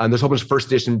there's a whole bunch of first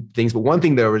edition things. But one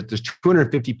thing there's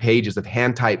 250 pages of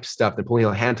hand type stuff, Napoleon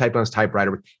Hill hand typed on his typewriter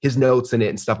with his notes in it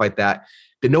and stuff like that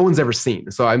no one's ever seen.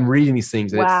 So I'm reading these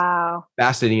things and it's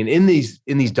fascinating. And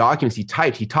in these documents he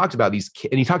talked about these,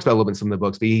 and he talks about a little bit in some of the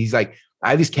books, but he's like,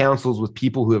 I have these councils with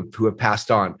people who have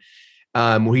passed on,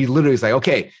 where he literally is like,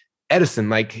 okay, Edison,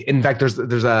 like, in fact, there's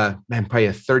probably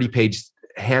a 30-page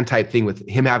hand type thing with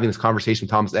him having this conversation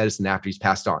with Thomas Edison after he's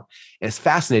passed on. And it's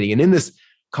fascinating. And in this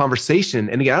conversation,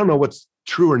 and again, I don't know what's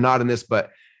true or not in this,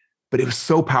 but it was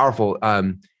so powerful.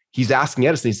 He's asking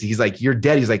Edison, he's like, you're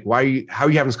dead. He's like, how are you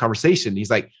having this conversation? He's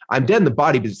like, I'm dead in the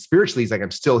body, but spiritually, he's like,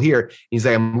 I'm still here. And he's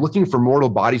like, I'm looking for mortal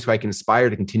bodies so I can aspire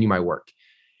to continue my work.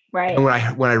 Right. And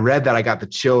when I read that, I got the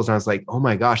chills and I was like, oh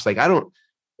my gosh, like, I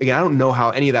don't know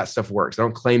how any of that stuff works. I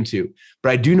don't claim to,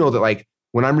 but I do know that, like,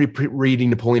 when I'm reading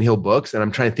Napoleon Hill books and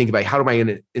I'm trying to think about how am I going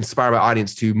to inspire my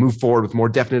audience to move forward with more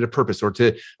definite purpose, or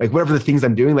to, like, whatever the things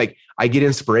I'm doing, like, I get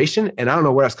inspiration and I don't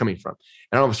know where that's coming from.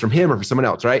 I don't know if it's from him or from someone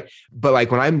else. Right. But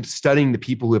like, when I'm studying the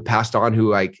people who have passed on, who,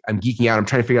 like, I'm geeking out, I'm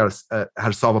trying to figure out how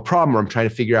to solve a problem, or I'm trying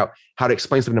to figure out how to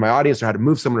explain something to my audience, or how to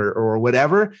move someone, or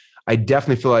whatever. I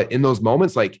definitely feel like in those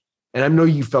moments, like, and I know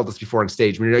you felt this before on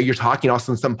stage, when you're talking, all of a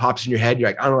sudden something pops in your head. You're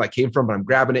like, I don't know where that came from, but I'm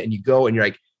grabbing it, and you go, and you're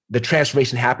like, the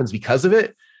transformation happens because of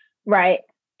it. Right.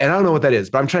 And I don't know what that is,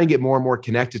 but I'm trying to get more and more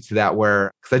connected to that,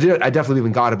 where, because I definitely believe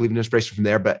in God. I believe in inspiration from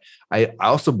there, but I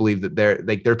also believe that there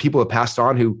are people who have passed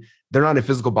on who they're not in a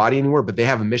physical body anymore, but they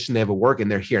have a mission, they have a work,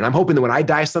 and they're here. And I'm hoping that when I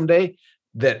die someday,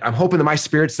 that my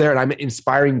spirit's there and I'm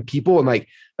inspiring people, and like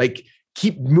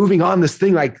keep moving on this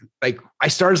thing. Like I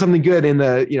started something good in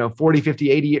the, 40,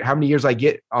 50, 80, how many years I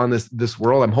get on this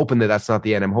world. I'm hoping that that's not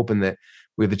the end. I'm hoping that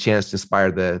we have the chance to inspire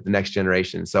the next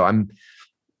generation. So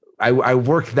I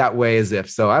work that way as if,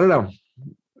 so I don't know.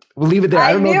 We'll leave it there.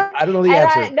 I don't know the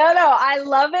answer. I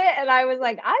love it. And I was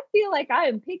like, I feel like I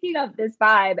am picking up this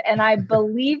vibe. And I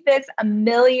believe this a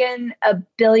billion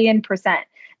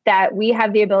 % that we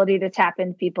have the ability to tap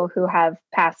into people who have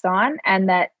passed on. And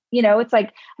that, it's like,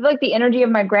 I feel like the energy of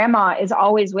my grandma is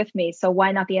always with me. So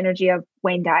why not the energy of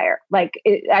Wayne Dyer? Like,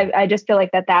 I just feel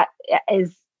like that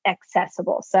is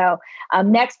accessible. So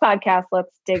next podcast,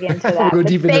 let's dig into that. We'll go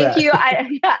deep into that.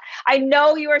 Thank you. I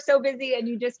know you are so busy and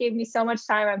you just gave me so much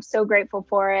time. I'm so grateful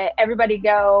for it. Everybody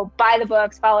go buy the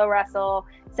books, follow Russell,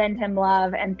 send him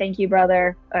love, and thank you,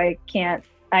 brother. I can't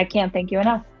thank you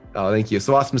enough. Oh, thank you.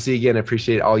 So awesome to see you again. I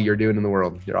appreciate all you're doing in the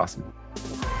world. You're awesome.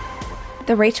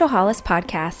 The Rachel Hollis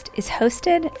podcast is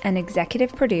hosted and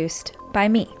executive produced by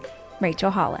me,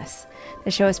 Rachel Hollis.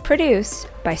 The show is produced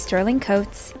by Sterling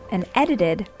Coates and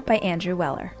edited by Andrew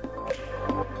Weller.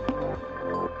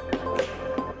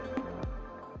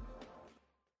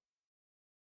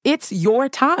 It's your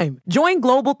time. Join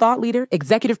global thought leader,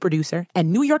 executive producer,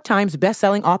 and New York Times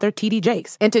bestselling author T.D.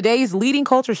 Jakes and today's leading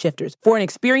culture shifters for an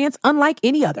experience unlike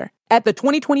any other. At the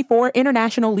 2024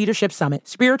 International Leadership Summit,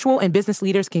 spiritual and business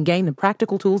leaders can gain the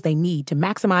practical tools they need to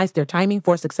maximize their timing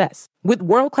for success. With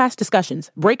world-class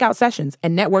discussions, breakout sessions,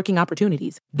 and networking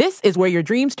opportunities, this is where your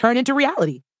dreams turn into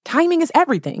reality. Timing is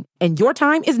everything, and your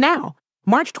time is now.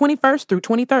 March 21st through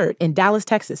 23rd in Dallas,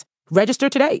 Texas. Register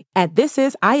today at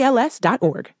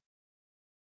thisisils.org.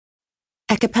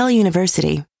 At Capella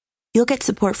University, you'll get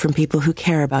support from people who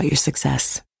care about your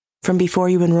success. From before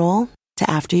you enroll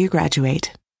to after you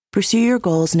graduate, pursue your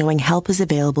goals knowing help is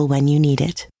available when you need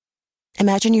it.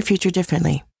 Imagine your future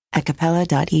differently at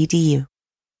capella.edu.